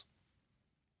 reasons.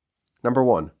 Number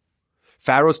 1,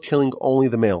 Pharaoh's killing only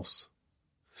the males.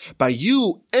 By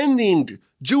you ending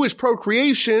Jewish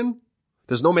procreation,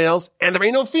 there's no males and there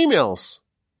ain't no females.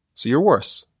 So you're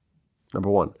worse. Number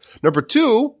 1. Number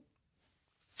 2,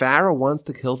 Pharaoh wants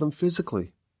to kill them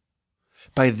physically.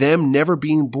 By them never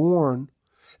being born,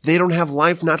 they don't have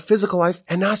life, not physical life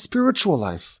and not spiritual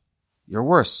life. You're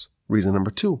worse. Reason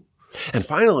number 2. And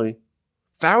finally,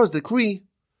 Pharaoh's decree,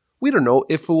 we don't know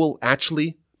if it will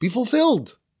actually be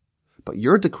fulfilled. But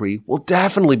your decree will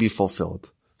definitely be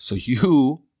fulfilled. So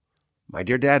you, my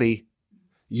dear daddy,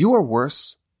 you are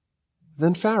worse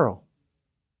than Pharaoh."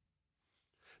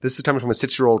 This is coming from a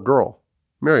 6-year-old girl,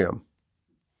 Miriam.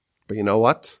 But you know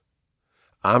what?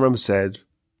 Amram said,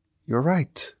 "You're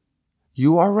right.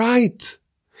 You are right."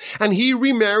 And he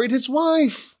remarried his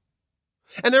wife.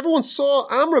 And everyone saw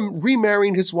Amram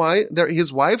remarrying his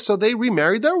wife, so they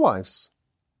remarried their wives.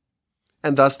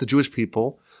 And thus the Jewish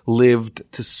people lived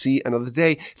to see another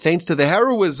day, thanks to the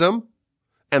heroism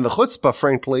and the chutzpah,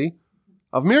 frankly,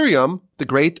 of Miriam, the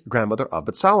great-grandmother of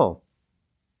Bezalel.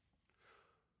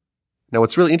 Now,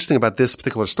 what's really interesting about this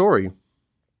particular story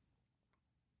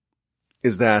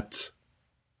is that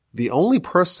the only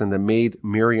person that made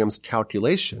Miriam's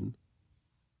calculation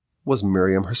was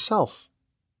Miriam herself.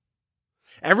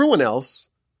 Everyone else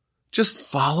just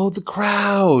followed the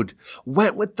crowd,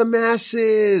 went with the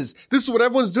masses. This is what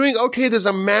everyone's doing. Okay, there's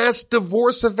a mass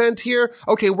divorce event here.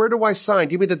 Okay, where do I sign?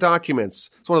 Give me the documents.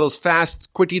 It's one of those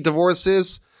fast, quickie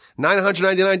divorces.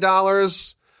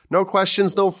 $999. No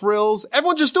questions, no frills.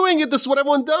 Everyone's just doing it. This is what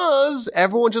everyone does.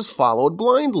 Everyone just followed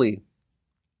blindly.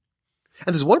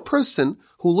 And there's one person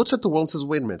who looks at the world and says,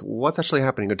 wait a minute, what's actually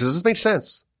happening? Does this make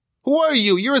sense? Who are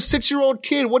you? You're a 6-year-old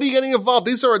kid. What are you getting involved?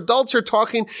 These are adults here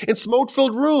talking in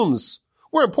smoke-filled rooms.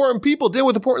 We're important people, deal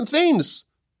with important things.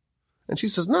 And she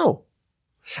says, no.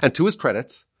 And to his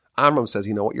credit, Amram says,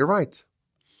 you know what, you're right.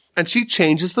 And she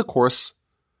changes the course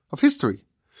of history.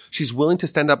 She's willing to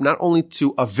stand up not only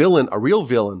to a villain, a real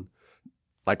villain,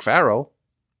 like Pharaoh,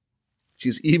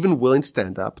 she's even willing to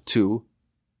stand up to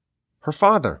her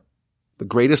father, the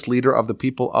greatest leader of the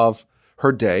people of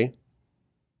her day.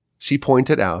 She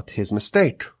pointed out his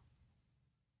mistake.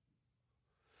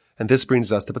 And this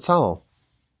brings us to Bezalel.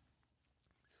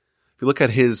 If you look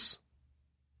at his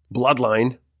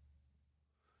bloodline,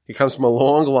 he comes from a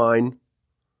long line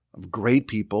of great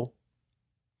people,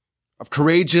 of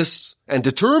courageous and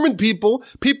determined people,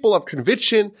 people of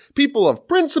conviction, people of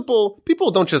principle, people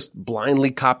who don't just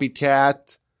blindly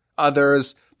copycat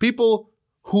others, people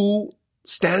who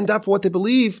stand up for what they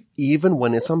believe, even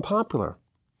when it's unpopular.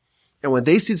 And when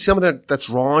they see something that's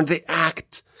wrong, they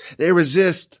act, they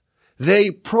resist,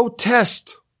 they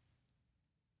protest.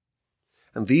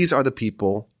 And these are the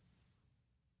people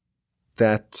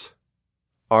that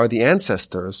are the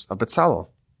ancestors of Bezalel.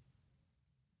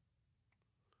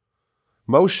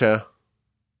 Moshe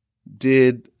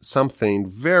did something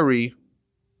very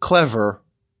clever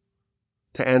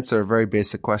to answer a very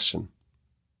basic question.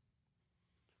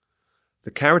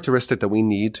 The characteristic that we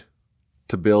need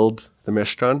to build the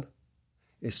Mishkan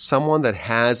is someone that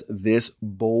has this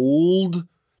bold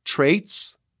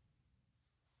traits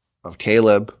of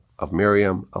Caleb, of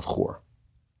Miriam, of Hur.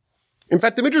 In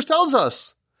fact, the Midrash tells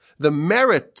us the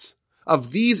merit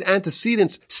of these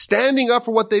antecedents standing up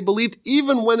for what they believed,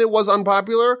 even when it was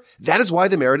unpopular. That is why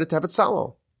they merited to have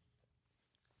Bezalel.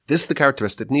 This is the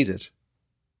characteristic needed.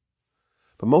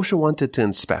 But Moshe wanted to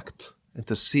inspect and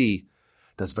to see,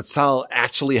 does Bezalel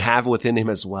actually have it within him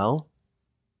as well?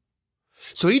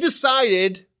 So he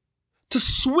decided to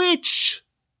switch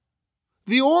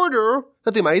the order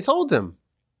that they might have told him.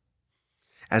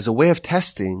 As a way of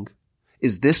testing,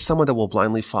 is this someone that will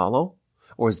blindly follow?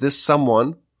 Or is this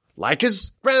someone like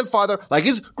his grandfather, like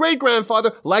his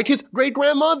great-grandfather, like his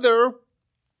great-grandmother,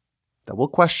 that will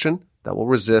question, that will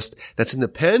resist, that's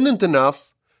independent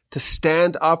enough to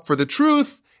stand up for the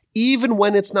truth, even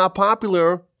when it's not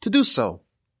popular to do so.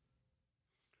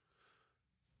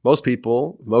 Most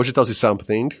people, Moshe tells you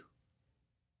something,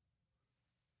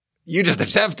 you just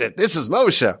accept it. This is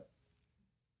Moshe.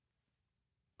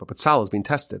 But Betzalel is being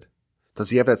tested. Does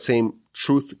he have that same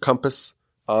truth compass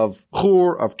of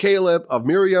Hur, of Caleb, of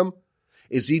Miriam?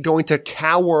 Is he going to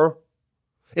cower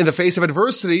in the face of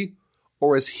adversity,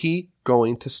 or is he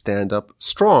going to stand up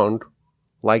strong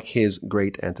like his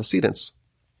great antecedents?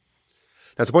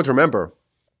 Now, it's important to remember,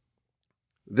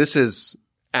 this is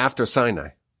after Sinai,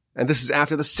 and this is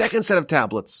after the second set of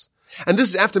tablets. And this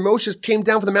is after Moshe came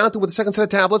down from the mountain with the second set of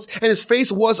tablets, and his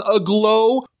face was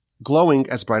aglow, glowing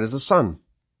as bright as the sun.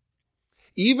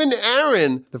 Even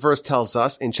Aaron, the verse tells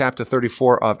us in chapter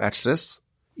 34 of Exodus,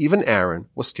 even Aaron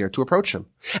was scared to approach him.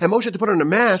 And Moshe had to put on a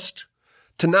mask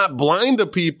to not blind the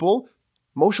people.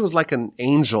 Moshe was like an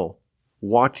angel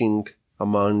walking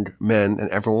among men, and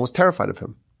everyone was terrified of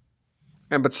him.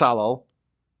 And Betzalel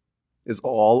is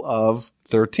all of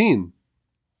 13.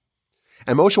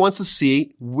 And Moshe wants to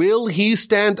see, will he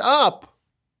stand up?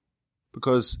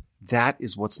 Because that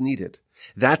is what's needed.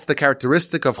 That's the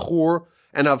characteristic of Hur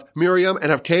and of Miriam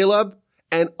and of Caleb.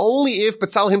 And only if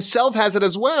Betzalel himself has it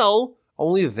as well,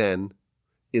 only then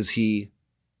is he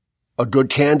a good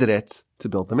candidate to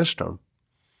build the Mishkan.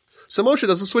 So Moshe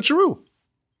does a switcheroo.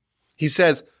 He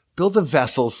says, build the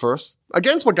vessels first,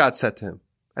 against what God said to him,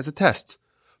 as a test.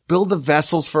 Build the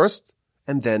vessels first,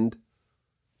 and then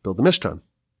build the Mishkan.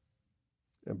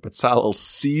 And Betzalel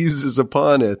seizes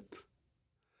upon it.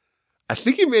 I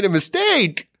think he made a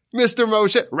mistake, Mr.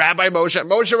 Moshe, Rabbi Moshe,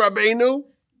 Moshe Rabbeinu.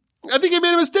 I think he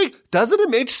made a mistake. Doesn't it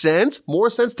make sense, more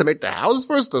sense to make the house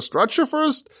first, the structure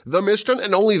first, the Mishkan,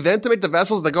 and only then to make the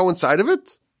vessels that go inside of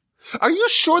it? Are you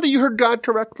sure that you heard God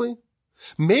correctly?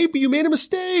 Maybe you made a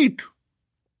mistake.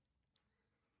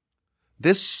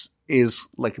 This is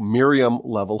like Miriam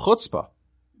level chutzpah.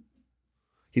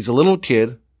 He's a little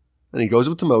kid, and he goes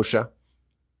up to Moshe.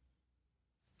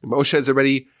 Moshe is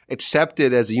already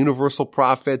accepted as a universal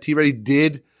prophet. He already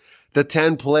did the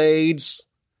 10 plagues.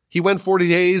 He went 40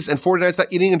 days and 40 nights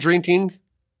without eating and drinking.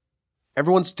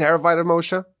 Everyone's terrified of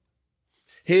Moshe.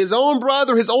 His own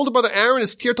brother, his older brother Aaron,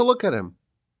 is scared to look at him.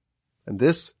 And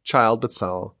this child,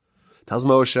 Betzalel, tells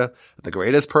Moshe that the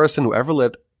greatest person who ever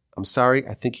lived, I'm sorry,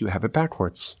 I think you have it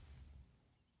backwards.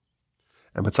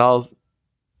 And Betzalel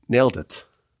nailed it.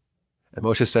 And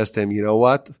Moshe says to him, you know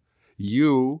what?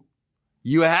 You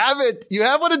have it. You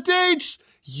have what it takes.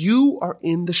 You are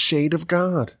in the shade of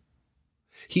God.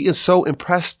 He is so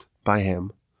impressed by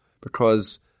him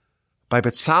because by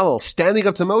Betzalel standing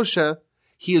up to Moshe,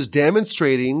 he is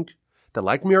demonstrating that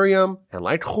like Miriam and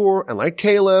like Hur and like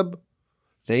Caleb,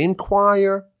 they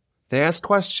inquire, they ask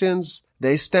questions,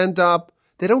 they stand up.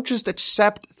 They don't just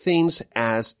accept things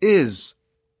as is.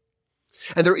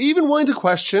 And they're even willing to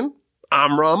question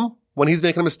Amram when he's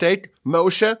making a mistake,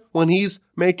 Moshe when he's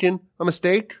making a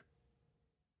mistake.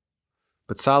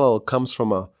 Betzalel comes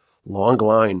from a long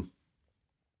line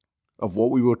of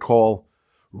what we would call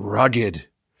rugged,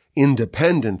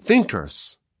 independent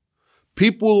thinkers.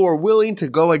 People who are willing to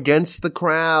go against the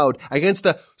crowd, against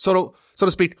the, so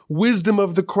to speak, wisdom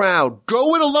of the crowd.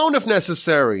 Go it alone if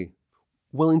necessary.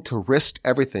 Willing to risk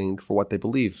everything for what they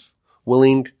believe.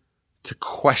 Willing to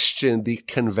question the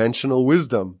conventional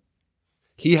wisdom.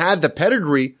 He had the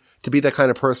pedigree to be that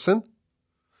kind of person.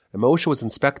 And Moshe was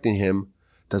inspecting him.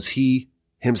 Does he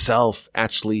himself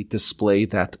actually display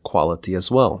that quality as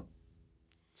well?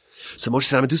 So Moshe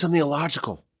said, I'm going to do something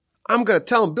illogical. I'm going to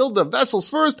tell him, build the vessels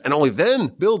first and only then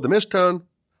build the Mishkan.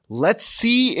 Let's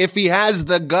see if he has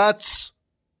the guts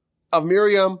of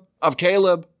Miriam, of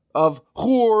Caleb, of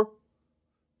Hur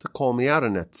to call me out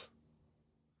on it.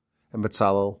 And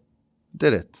Betzalel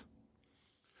did it.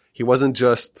 He wasn't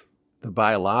just the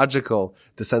biological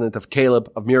descendant of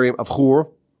Caleb, of Miriam, of Hur.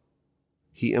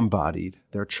 He embodied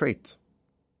their trait.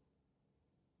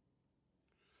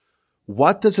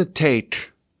 What does it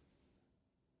take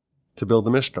to build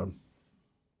the Mishkan?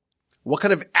 What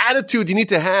kind of attitude do you need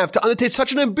to have to undertake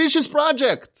such an ambitious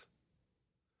project?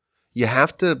 You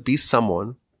have to be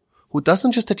someone who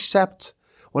doesn't just accept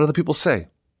what other people say.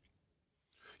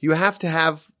 You have to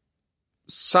have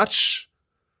such,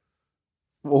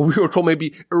 what we would call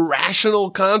maybe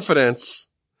irrational confidence,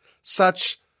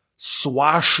 such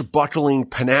swashbuckling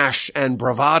panache and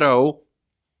bravado.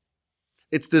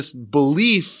 It's this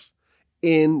belief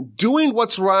in doing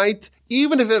what's right,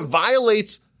 even if it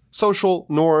violates social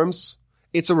norms.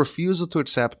 It's a refusal to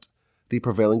accept the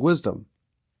prevailing wisdom.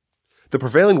 The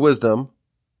prevailing wisdom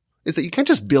is that you can't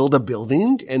just build a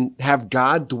building and have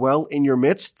God dwell in your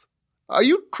midst. Are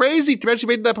you crazy? Can you imagine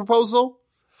you made that proposal?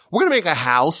 We're going to make a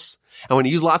house, and we're going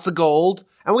to use lots of gold,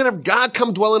 and we're going to have God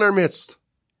come dwell in our midst.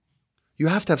 You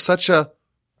have to have such a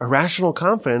irrational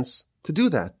confidence to do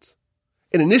that.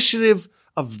 An initiative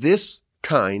of this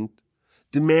kind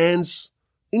demands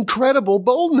incredible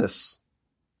boldness.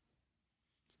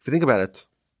 If you think about it,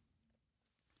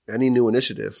 any new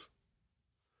initiative,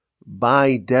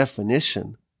 by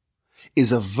definition,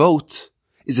 is a vote,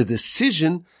 is a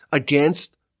decision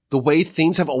against the way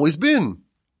things have always been.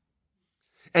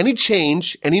 Any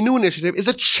change, any new initiative is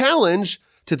a challenge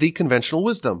to the conventional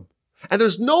wisdom. And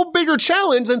there's no bigger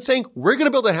challenge than saying, we're going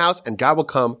to build a house and God will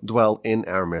come dwell in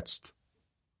our midst.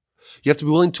 You have to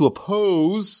be willing to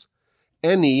oppose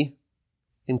any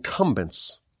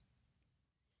incumbents.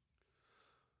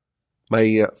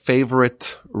 My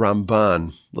favorite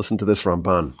Ramban, listen to this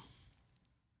Ramban.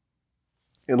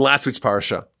 In last week's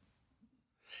parasha,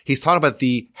 he's talking about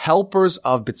the helpers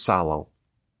of Bezalel.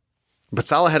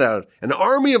 Bezalel had an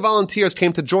army of volunteers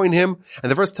came to join him,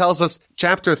 and the verse tells us,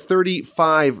 chapter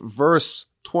 35, verse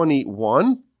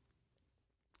 21.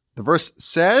 The verse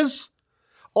says,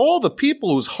 all the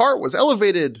people whose heart was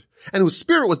elevated and whose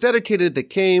spirit was dedicated, they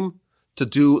came to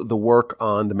do the work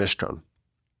on the Mishkan.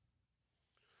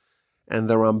 And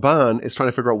the Ramban is trying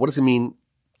to figure out, what does it mean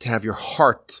to have your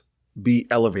heart be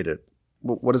elevated?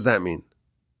 What does that mean?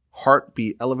 Heart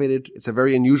be elevated? It's a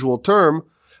very unusual term,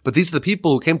 but these are the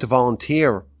people who came to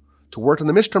volunteer to work on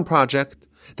the Mishkan project.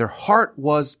 Their heart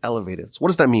was elevated. So what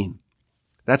does that mean?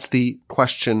 That's the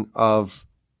question of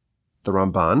the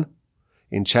Ramban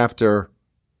in chapter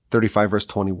 35, verse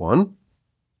 21. And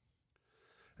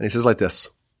he says like this.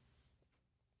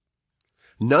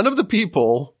 None of the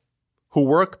people who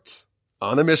worked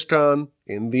on the Mishkan,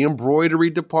 in the embroidery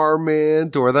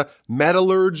department, or the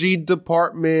metallurgy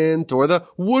department, or the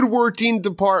woodworking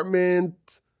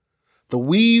department, the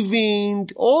weaving,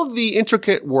 all the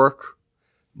intricate work,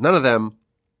 none of them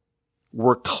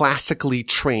were classically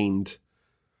trained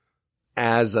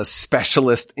as a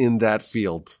specialist in that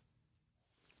field.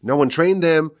 No one trained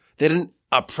them. They didn't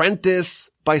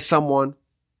apprentice by someone.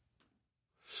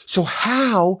 So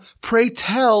how, pray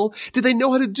tell, did they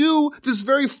know how to do this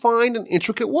very fine and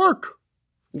intricate work?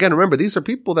 Again, remember, these are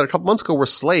people that a couple months ago were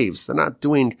slaves. They're not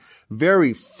doing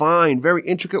very fine, very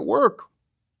intricate work.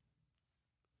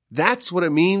 That's what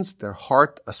it means their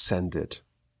heart ascended.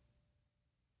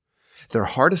 Their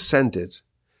heart ascended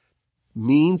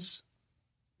means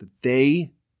that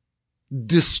they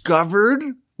discovered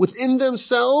within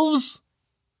themselves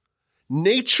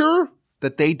nature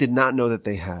that they did not know that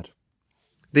they had.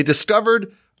 They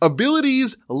discovered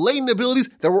abilities, latent abilities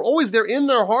that were always there in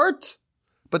their heart,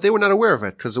 but they were not aware of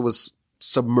it because it was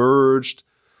submerged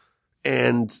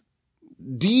and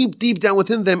deep, deep down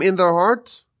within them in their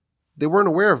heart. They weren't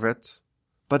aware of it,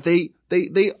 but they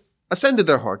ascended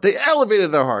their heart. They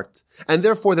elevated their heart, and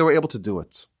therefore they were able to do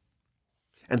it.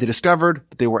 And they discovered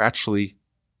that they were actually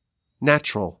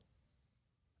natural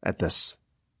at this.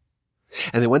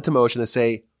 And they went to Moshe and they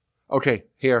say, okay,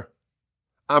 here,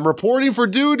 I'm reporting for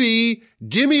duty.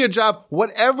 Give me a job.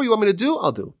 Whatever you want me to do,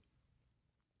 I'll do.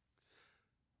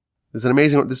 This is an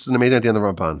amazing idea in the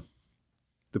Ramban.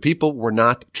 The people were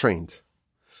not trained,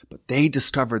 but they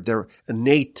discovered their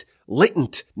innate,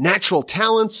 latent, natural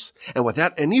talents, and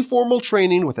without any formal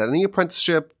training, without any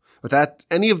apprenticeship, without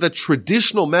any of the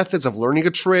traditional methods of learning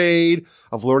a trade,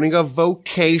 of learning a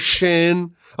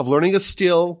vocation, of learning a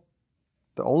skill,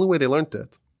 the only way they learned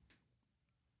it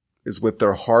is with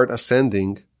their heart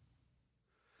ascending.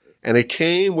 And it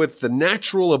came with the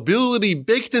natural ability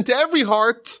baked into every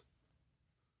heart.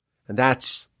 And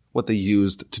that's what they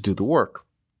used to do the work.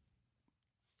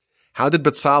 How did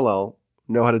Bezalel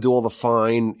know how to do all the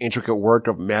fine, intricate work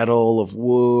of metal, of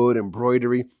wood,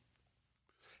 embroidery?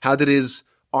 How did his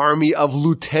army of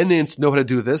lieutenants know how to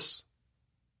do this?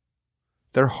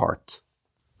 Their heart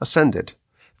ascended.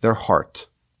 Their heart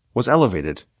was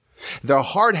elevated. Their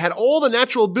heart had all the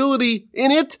natural ability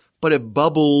in it, but it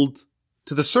bubbled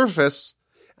to the surface,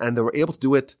 and they were able to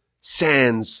do it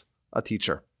sans a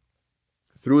teacher.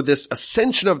 Through this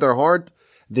ascension of their heart,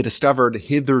 they discovered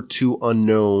hitherto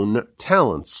unknown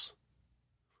talents.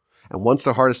 And once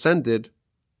their heart ascended,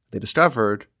 they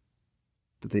discovered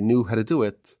that they knew how to do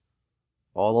it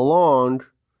all along.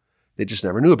 They just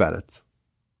never knew about it.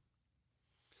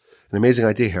 An amazing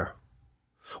idea here.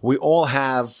 We all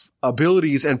have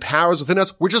abilities and powers within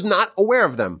us. We're just not aware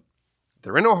of them.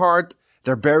 They're in our heart.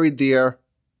 They're buried there.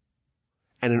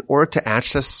 And in order to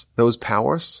access those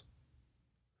powers,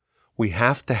 we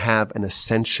have to have an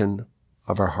ascension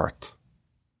of our heart.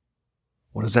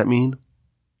 What does that mean?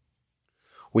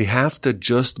 We have to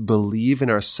just believe in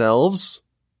ourselves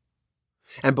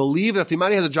and believe that if the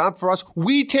Almighty has a job for us,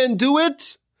 we can do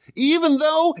it, even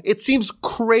though it seems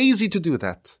crazy to do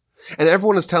that. And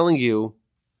everyone is telling you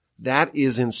that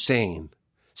is insane.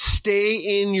 Stay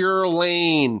in your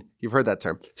lane. You've heard that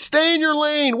term. Stay in your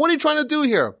lane. What are you trying to do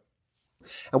here?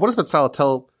 And what does Betzalel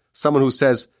tell someone who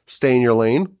says, stay in your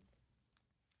lane?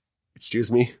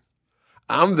 Excuse me.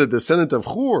 I'm the descendant of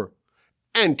Hur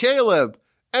and Caleb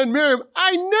and Miriam.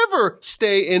 I never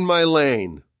stay in my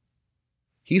lane.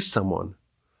 He's someone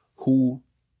who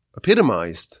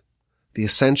epitomized the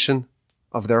ascension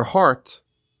of their heart.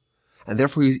 And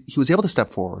therefore he was able to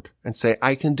step forward and say,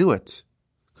 I can do it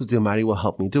because the Almighty will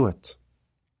help me do it.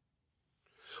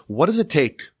 What does it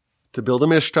take to build a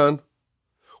Mishkan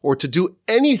or to do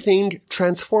anything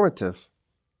transformative?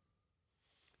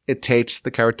 It takes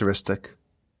the characteristic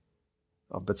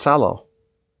of Betzalel.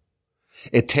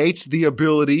 It takes the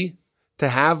ability to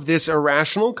have this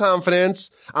irrational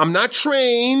confidence. I'm not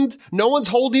trained. No one's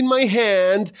holding my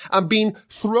hand. I'm being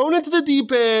thrown into the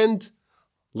deep end.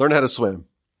 Learn how to swim.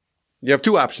 You have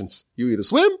two options. You either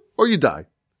swim or you die.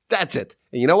 That's it.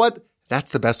 And you know what?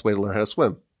 That's the best way to learn how to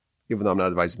swim, even though I'm not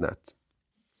advising that.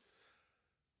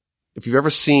 If you've ever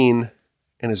seen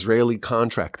an Israeli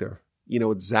contractor, you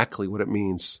know exactly what it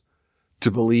means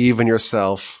to believe in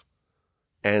yourself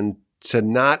and to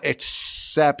not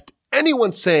accept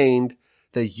anyone saying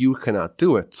that you cannot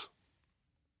do it.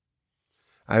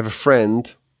 I have a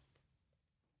friend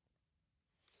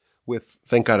with,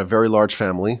 thank God, a very large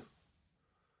family,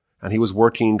 and he was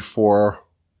working for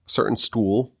a certain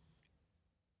school.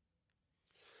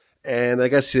 And I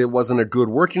guess it wasn't a good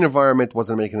working environment,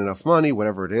 wasn't making enough money,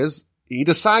 whatever it is. He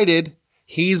decided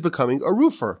he's becoming a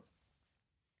roofer.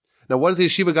 Now, what does the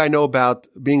yeshiva guy know about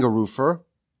being a roofer?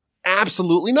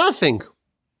 Absolutely nothing.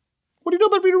 What do you know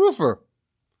about being a roofer?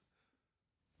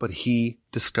 But he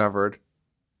discovered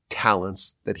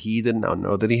talents that he did not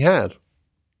know that he had.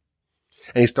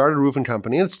 And he started a roofing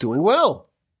company, and it's doing well.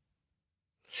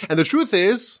 And the truth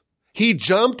is, he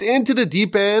jumped into the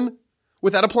deep end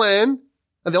without a plan,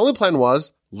 and the only plan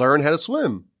was learn how to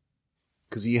swim,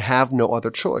 because you have no other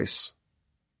choice.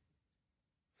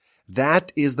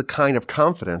 That is the kind of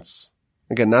confidence,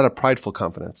 again, not a prideful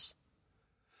confidence.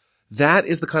 That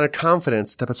is the kind of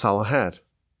confidence that Betzalel had.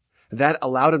 That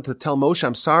allowed him to tell Moshe,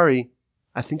 I'm sorry,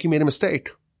 I think you made a mistake.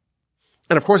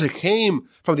 And of course it came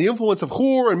from the influence of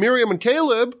Hur and Miriam and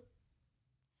Caleb,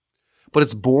 but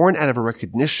it's born out of a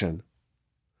recognition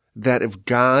that if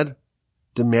God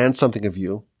demands something of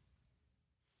you,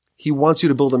 he wants you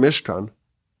to build a Mishkan,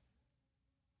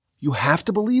 you have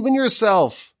to believe in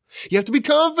yourself. You have to be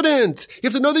confident. You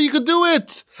have to know that you can do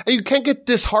it. And you can't get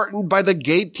disheartened by the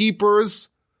gatekeepers.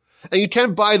 And you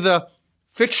can't buy the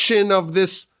fiction of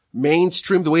this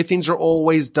mainstream, the way things are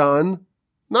always done.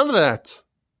 None of that.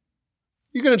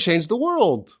 You're going to change the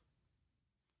world.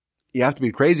 You have to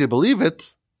be crazy to believe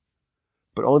it.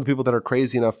 But only the people that are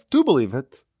crazy enough to believe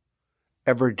it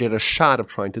ever get a shot of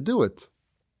trying to do it.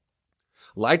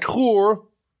 Like Hur,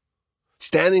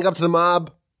 standing up to the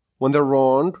mob when they're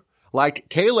wrong. Like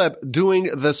Caleb doing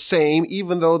the same,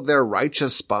 even though they're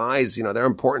righteous spies, they're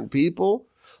important people.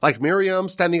 Like Miriam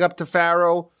standing up to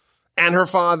Pharaoh and her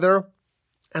father.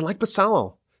 And like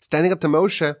Betzalel, standing up to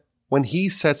Moshe when he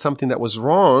said something that was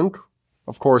wrong.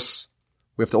 Of course,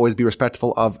 we have to always be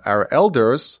respectful of our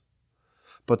elders.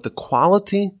 But the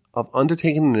quality of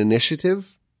undertaking an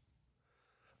initiative,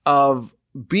 of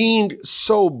being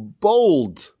so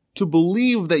bold to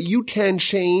believe that you can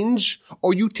change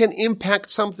or you can impact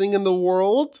something in the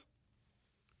world,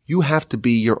 you have to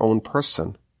be your own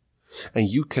person. And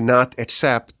you cannot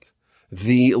accept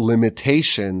the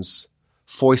limitations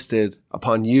foisted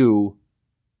upon you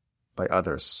by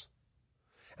others.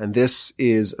 And this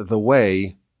is the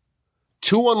way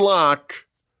to unlock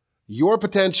your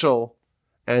potential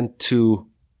and to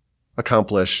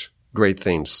accomplish great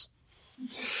things.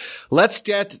 Let's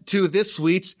get to this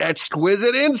week's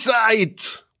exquisite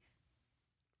insight.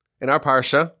 In our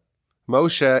parsha,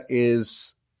 Moshe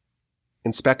is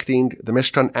inspecting the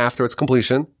Mishkan after its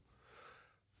completion.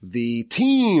 The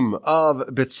team of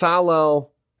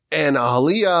Betzalel and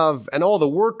Ahaliav and all the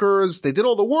workers, they did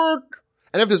all the work,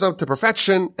 and everything's up to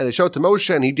perfection, and they show it to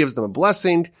Moshe, and he gives them a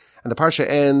blessing, and the parsha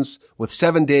ends with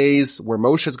 7 days where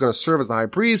Moshe is going to serve as the high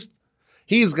priest.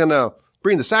 He's going to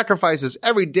bring the sacrifices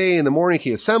every day. In the morning,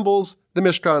 he assembles the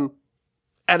Mishkan,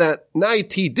 and at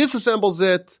night, he disassembles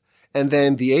it, and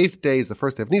then the 8th day is the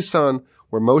first day of Nisan,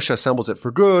 where Moshe assembles it for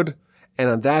good, and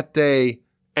on that day,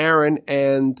 Aaron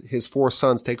and his 4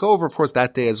 sons take over. Of course,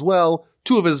 that day as well,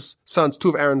 2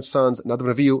 of Aaron's sons, Nadav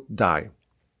and Avihu, die.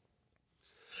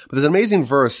 But there's an amazing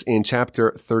verse in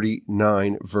chapter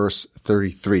 39, verse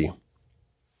 33.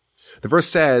 The verse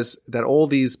says that all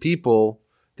these people,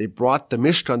 they brought the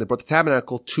Mishkan, they brought the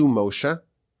tabernacle to Moshe.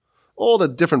 All the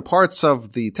different parts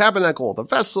of the tabernacle, all the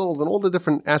vessels, and all the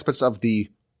different aspects of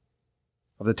the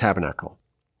tabernacle.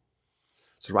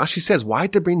 So Rashi says, why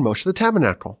did they bring Moshe the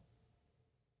tabernacle?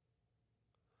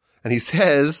 And he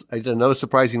says, I did another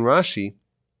surprising Rashi,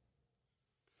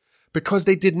 because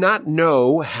they did not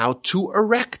know how to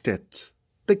erect it.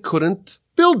 They couldn't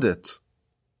build it.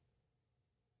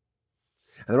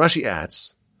 And Rashi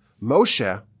adds,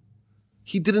 Moshe,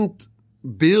 he didn't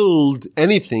build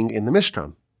anything in the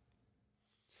Mishkan.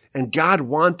 And God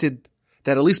wanted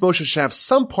that at least Moshe should have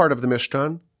some part of the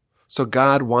Mishkan, so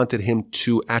God wanted him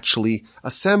to actually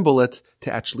assemble it,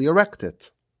 to actually erect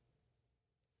it.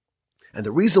 And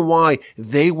the reason why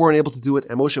they weren't able to do it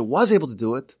and Moshe was able to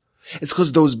do it is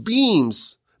because those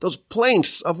beams, those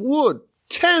planks of wood,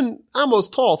 10 amos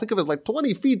tall, think of it as like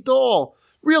 20 feet tall,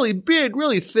 really big,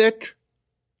 really thick.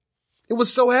 It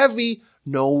was so heavy,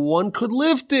 no one could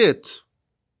lift it.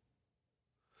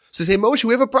 So they say, Moshe,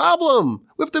 we have a problem.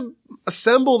 We have to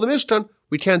assemble the Mishkan.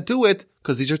 We can't do it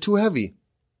because these are too heavy.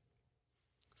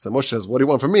 So Moshe says, what do you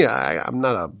want from me? I'm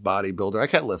not a bodybuilder. I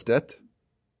can't lift it.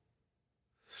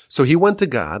 So he went to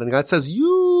God, and God says,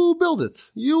 you build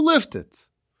it. You lift it.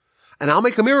 And I'll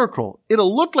make a miracle.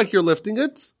 It'll look like you're lifting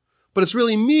it, but it's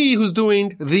really me who's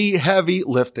doing the heavy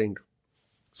lifting.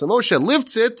 So Moshe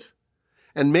lifts it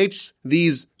and makes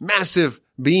these massive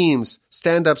beams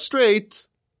stand up straight.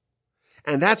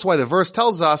 And that's why the verse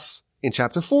tells us in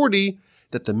chapter 40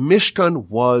 that the Mishkan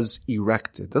was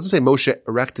erected. It doesn't say Moshe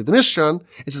erected the Mishkan.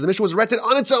 It says the Mishkan was erected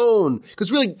on its own.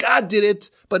 Because really God did it,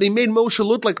 but he made Moshe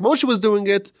look like Moshe was doing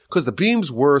it because the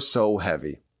beams were so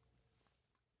heavy.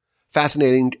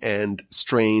 Fascinating and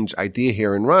strange idea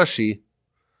here in Rashi.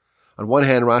 On one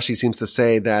hand, Rashi seems to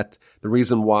say that the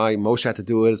reason why Moshe had to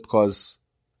do it is because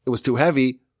it was too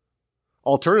heavy.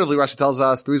 Alternatively, Rashi tells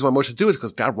us the reason why Moshe had to do it is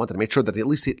because God wanted to make sure that at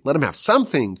least he let him have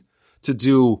something to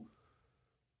do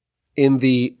in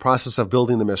the process of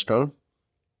building the Mishkan.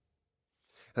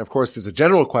 And of course, there's a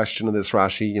general question in this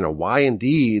Rashi, why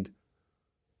indeed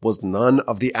was none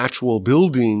of the actual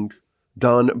building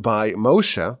done by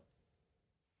Moshe?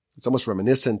 It's almost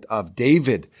reminiscent of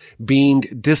David being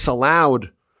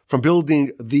disallowed from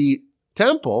building the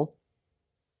temple.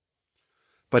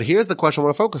 But here's the question I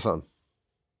want to focus on.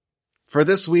 For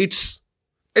this week's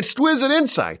exquisite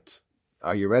insight.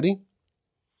 Are you ready?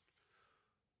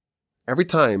 Every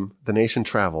time the nation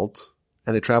traveled,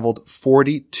 and they traveled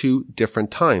 42 different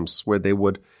times where they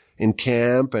would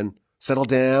encamp and settle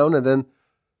down, and then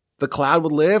the cloud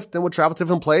would lift, then would travel to a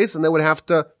different place, and they would have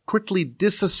to quickly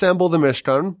disassemble the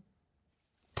Mishkan,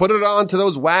 put it onto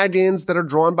those wagons that are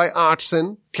drawn by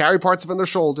oxen, carry parts of it on their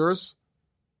shoulders,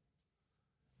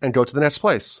 and go to the next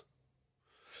place.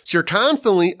 So you're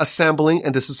constantly assembling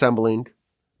and disassembling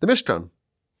the Mishkan.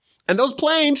 And those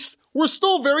planks were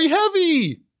still very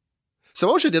heavy. So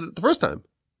Moshe did it the first time.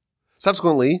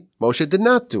 Subsequently, Moshe did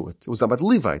not do it. It was done by the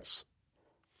Levites.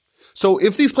 So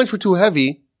if these planks were too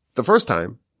heavy the first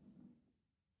time,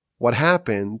 what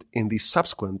happened in the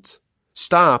subsequent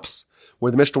stops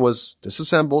where the Mishkan was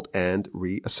disassembled and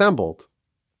reassembled?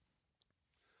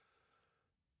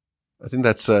 I think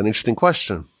that's an interesting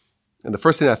question. And the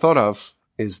first thing I thought of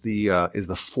is the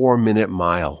 4-minute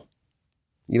mile.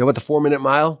 You know what the 4-minute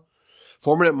mile?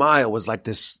 4-minute mile was like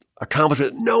this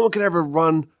accomplishment. No one could ever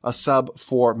run a sub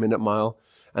 4-minute mile.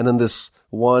 And then this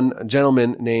one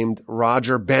gentleman named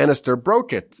Roger Bannister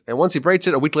broke it. And once he breaks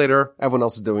it, a week later, everyone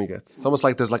else is doing it. It's almost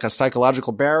like there's like a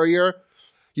psychological barrier.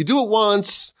 You do it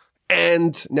once,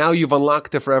 and now you've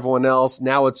unlocked it for everyone else.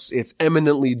 Now it's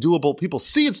eminently doable. People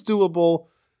see it's doable,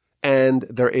 and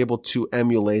they're able to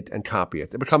emulate and copy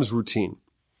it. It becomes routine.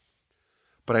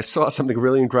 But I saw something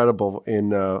really incredible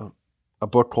in a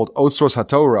book called Otzros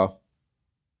HaTorah.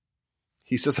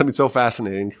 He says something so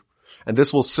fascinating. And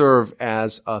this will serve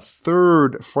as a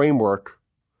third framework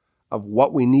of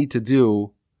what we need to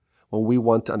do when we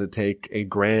want to undertake a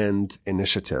grand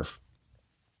initiative.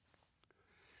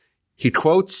 He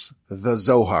quotes the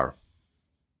Zohar.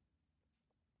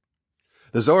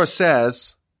 The Zohar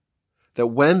says that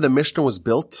when the Mishkan was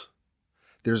built,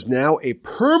 there's now a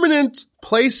permanent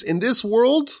place in this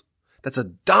world that's a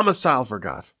domicile for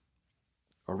God,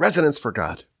 a residence for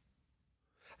God.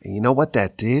 And you know what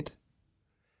that did?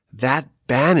 That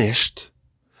banished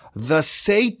the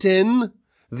Satan,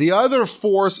 the other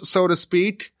force, so to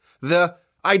speak, the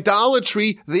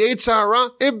idolatry, the Yetzer Hara.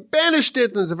 It banished it.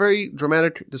 And there's a very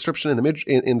dramatic description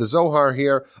in the Zohar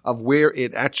here of where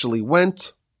it actually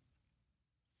went.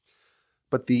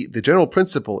 But the general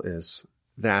principle is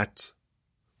that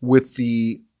with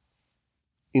the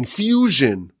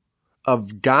infusion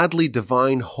of godly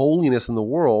divine holiness in the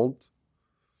world.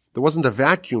 There wasn't a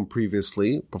vacuum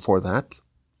previously before that.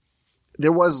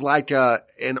 There was like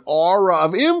an aura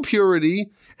of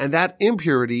impurity, and that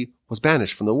impurity was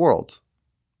banished from the world.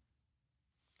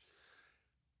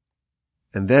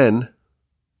 And then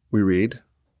we read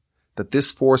that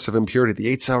this force of impurity,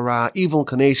 the Yetzer Hara, evil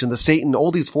inclination, the Satan,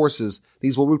 all these forces,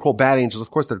 these what we call bad angels,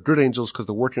 of course they're good angels because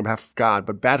they're working on behalf of God,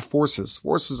 but bad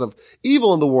forces of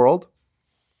evil in the world,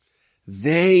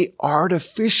 they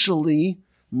artificially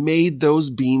made those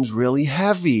beams really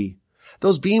heavy.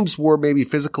 Those beams were maybe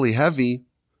physically heavy,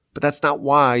 but that's not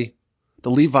why the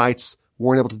Levites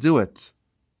weren't able to do it.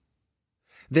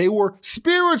 They were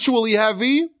spiritually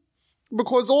heavy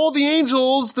because all the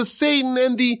angels, the Satan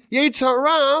and the Yetzer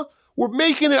Hara were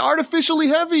making it artificially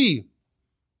heavy.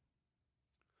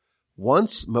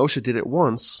 Once Moshe did it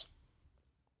once,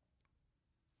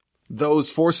 those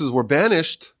forces were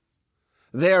banished.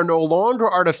 They are no longer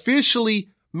artificially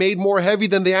made more heavy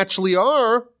than they actually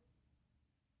are.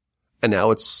 And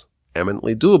now it's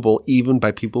eminently doable even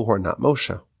by people who are not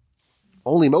Moshe.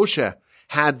 Only Moshe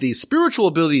had the spiritual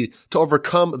ability to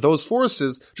overcome those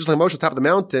forces, just like Moshe at the top of the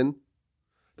mountain.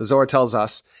 The Zohar tells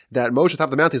us that Moshe at the top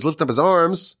of the mountain, he's lifting up his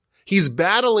arms. He's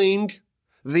battling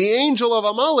the angel of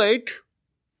Amalek.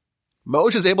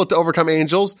 Moshe is able to overcome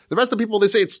angels. The rest of the people, they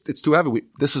say it's too heavy.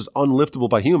 This is unliftable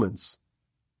by humans.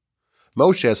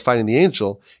 Moshe is fighting the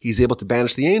angel. He's able to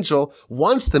banish the angel.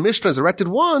 Once the Mishnah is erected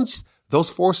once, those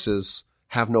forces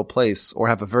have no place or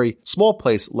have a very small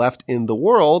place left in the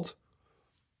world.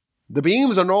 The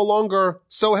beams are no longer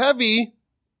so heavy.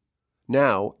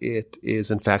 Now it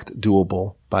is in fact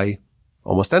doable by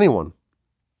almost anyone.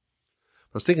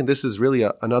 I was thinking this is really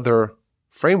another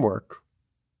framework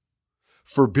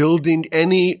for building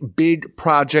any big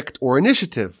project or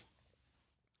initiative.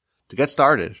 To get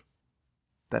started,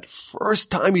 that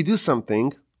first time you do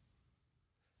something,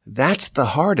 that's the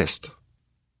hardest.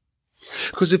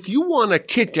 Because if you want to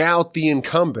kick out the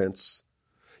incumbents,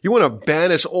 you want to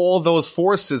banish all those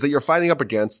forces that you're fighting up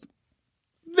against,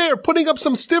 they're putting up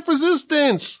some stiff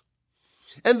resistance.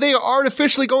 And they are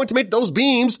artificially going to make those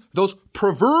beams, those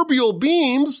proverbial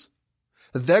beams,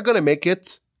 they're going to make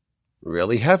it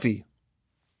really heavy.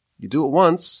 You do it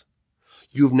once,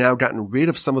 you've now gotten rid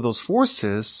of some of those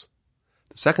forces.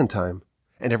 The second time,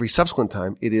 and every subsequent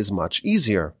time, it is much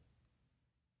easier.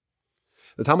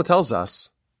 The Talmud tells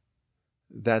us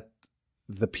that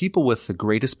the people with the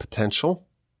greatest potential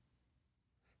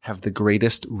have the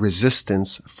greatest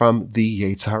resistance from the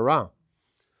Yetzer Hara.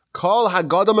 Kol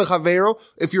hagadol mechavero.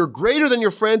 If you're greater than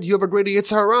your friend, you have a greater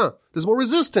Yetzer Hara. There's more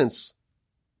resistance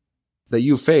that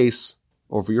you face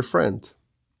over your friend.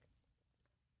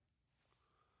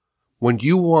 When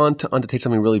you want to undertake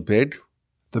something really big,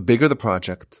 the bigger the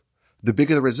project, the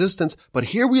bigger the resistance. But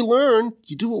here we learn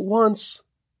you do it once.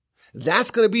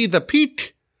 That's going to be the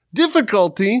peak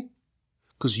difficulty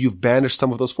because you've banished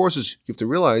some of those forces. You have to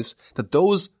realize that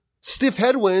those stiff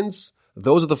headwinds,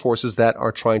 those are the forces that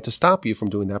are trying to stop you from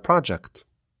doing that project.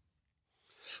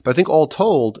 But I think all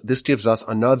told, this gives us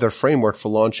another framework for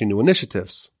launching new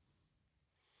initiatives.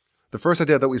 The first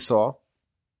idea that we saw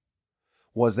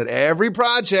was that every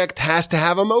project has to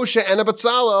have a Moshe and a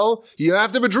Betzalel. You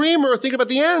have to have a dreamer, think about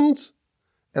the end.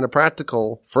 And a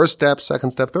practical first step,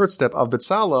 second step, third step of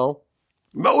Betzalel.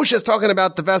 Moshe is talking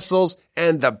about the vessels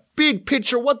and the big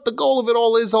picture, what the goal of it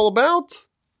all is all about.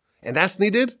 And that's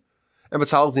needed. And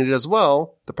Betzalel is needed as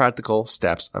well, the practical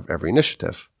steps of every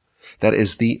initiative. That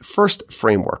is the first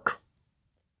framework.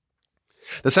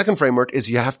 The second framework is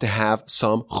you have to have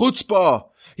some chutzpah.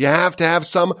 You have to have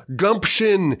some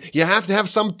gumption. You have to have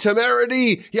some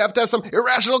temerity. You have to have some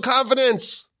irrational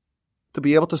confidence to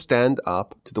be able to stand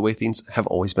up to the way things have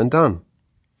always been done.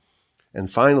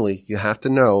 And finally, you have to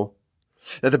know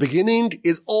that the beginning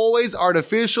is always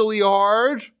artificially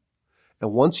hard.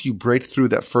 And once you break through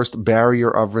that first barrier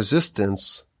of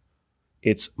resistance,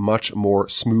 it's much more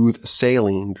smooth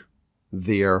sailing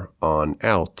there on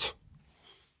out.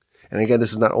 And again,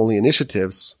 this is not only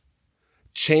initiatives.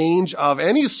 Change of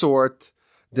any sort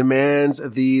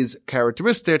demands these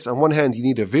characteristics. On one hand, you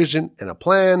need a vision and a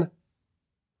plan.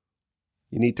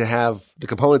 You need to have the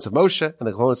components of Moshe and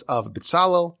the components of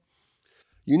Betzalel.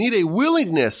 You need a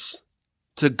willingness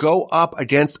to go up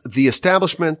against the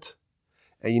establishment.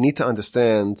 And you need to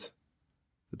understand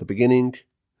that the beginning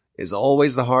is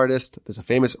always the hardest. There's a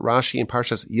famous Rashi in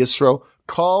Parshas Yisro,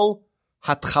 Kol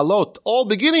Hatchalot. All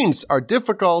beginnings are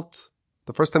difficult.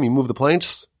 The first time you move the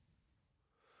planks,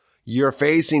 you're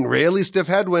facing really stiff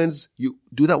headwinds. You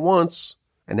do that once,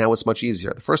 and now it's much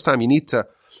easier. The first time you need to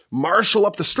marshal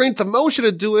up the strength of Moshe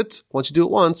to do it. Once you do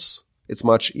it once, it's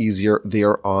much easier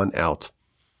there on out.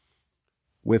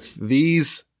 With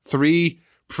these 3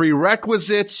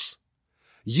 prerequisites,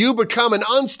 you become an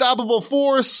unstoppable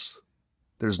force.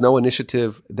 There's no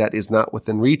initiative that is not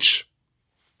within reach.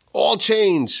 All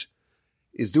change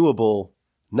is doable.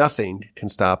 Nothing can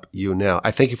stop you now.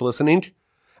 I thank you for listening.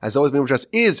 As always, my email address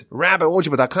is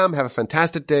rabbi@woljibah.com. Have a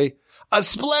fantastic day, a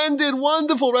splendid,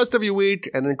 wonderful rest of your week,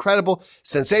 and an incredible,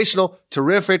 sensational,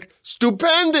 terrific,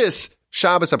 stupendous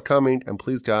Shabbos upcoming. And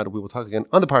please God, we will talk again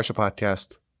on the Parsha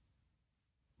podcast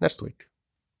next week.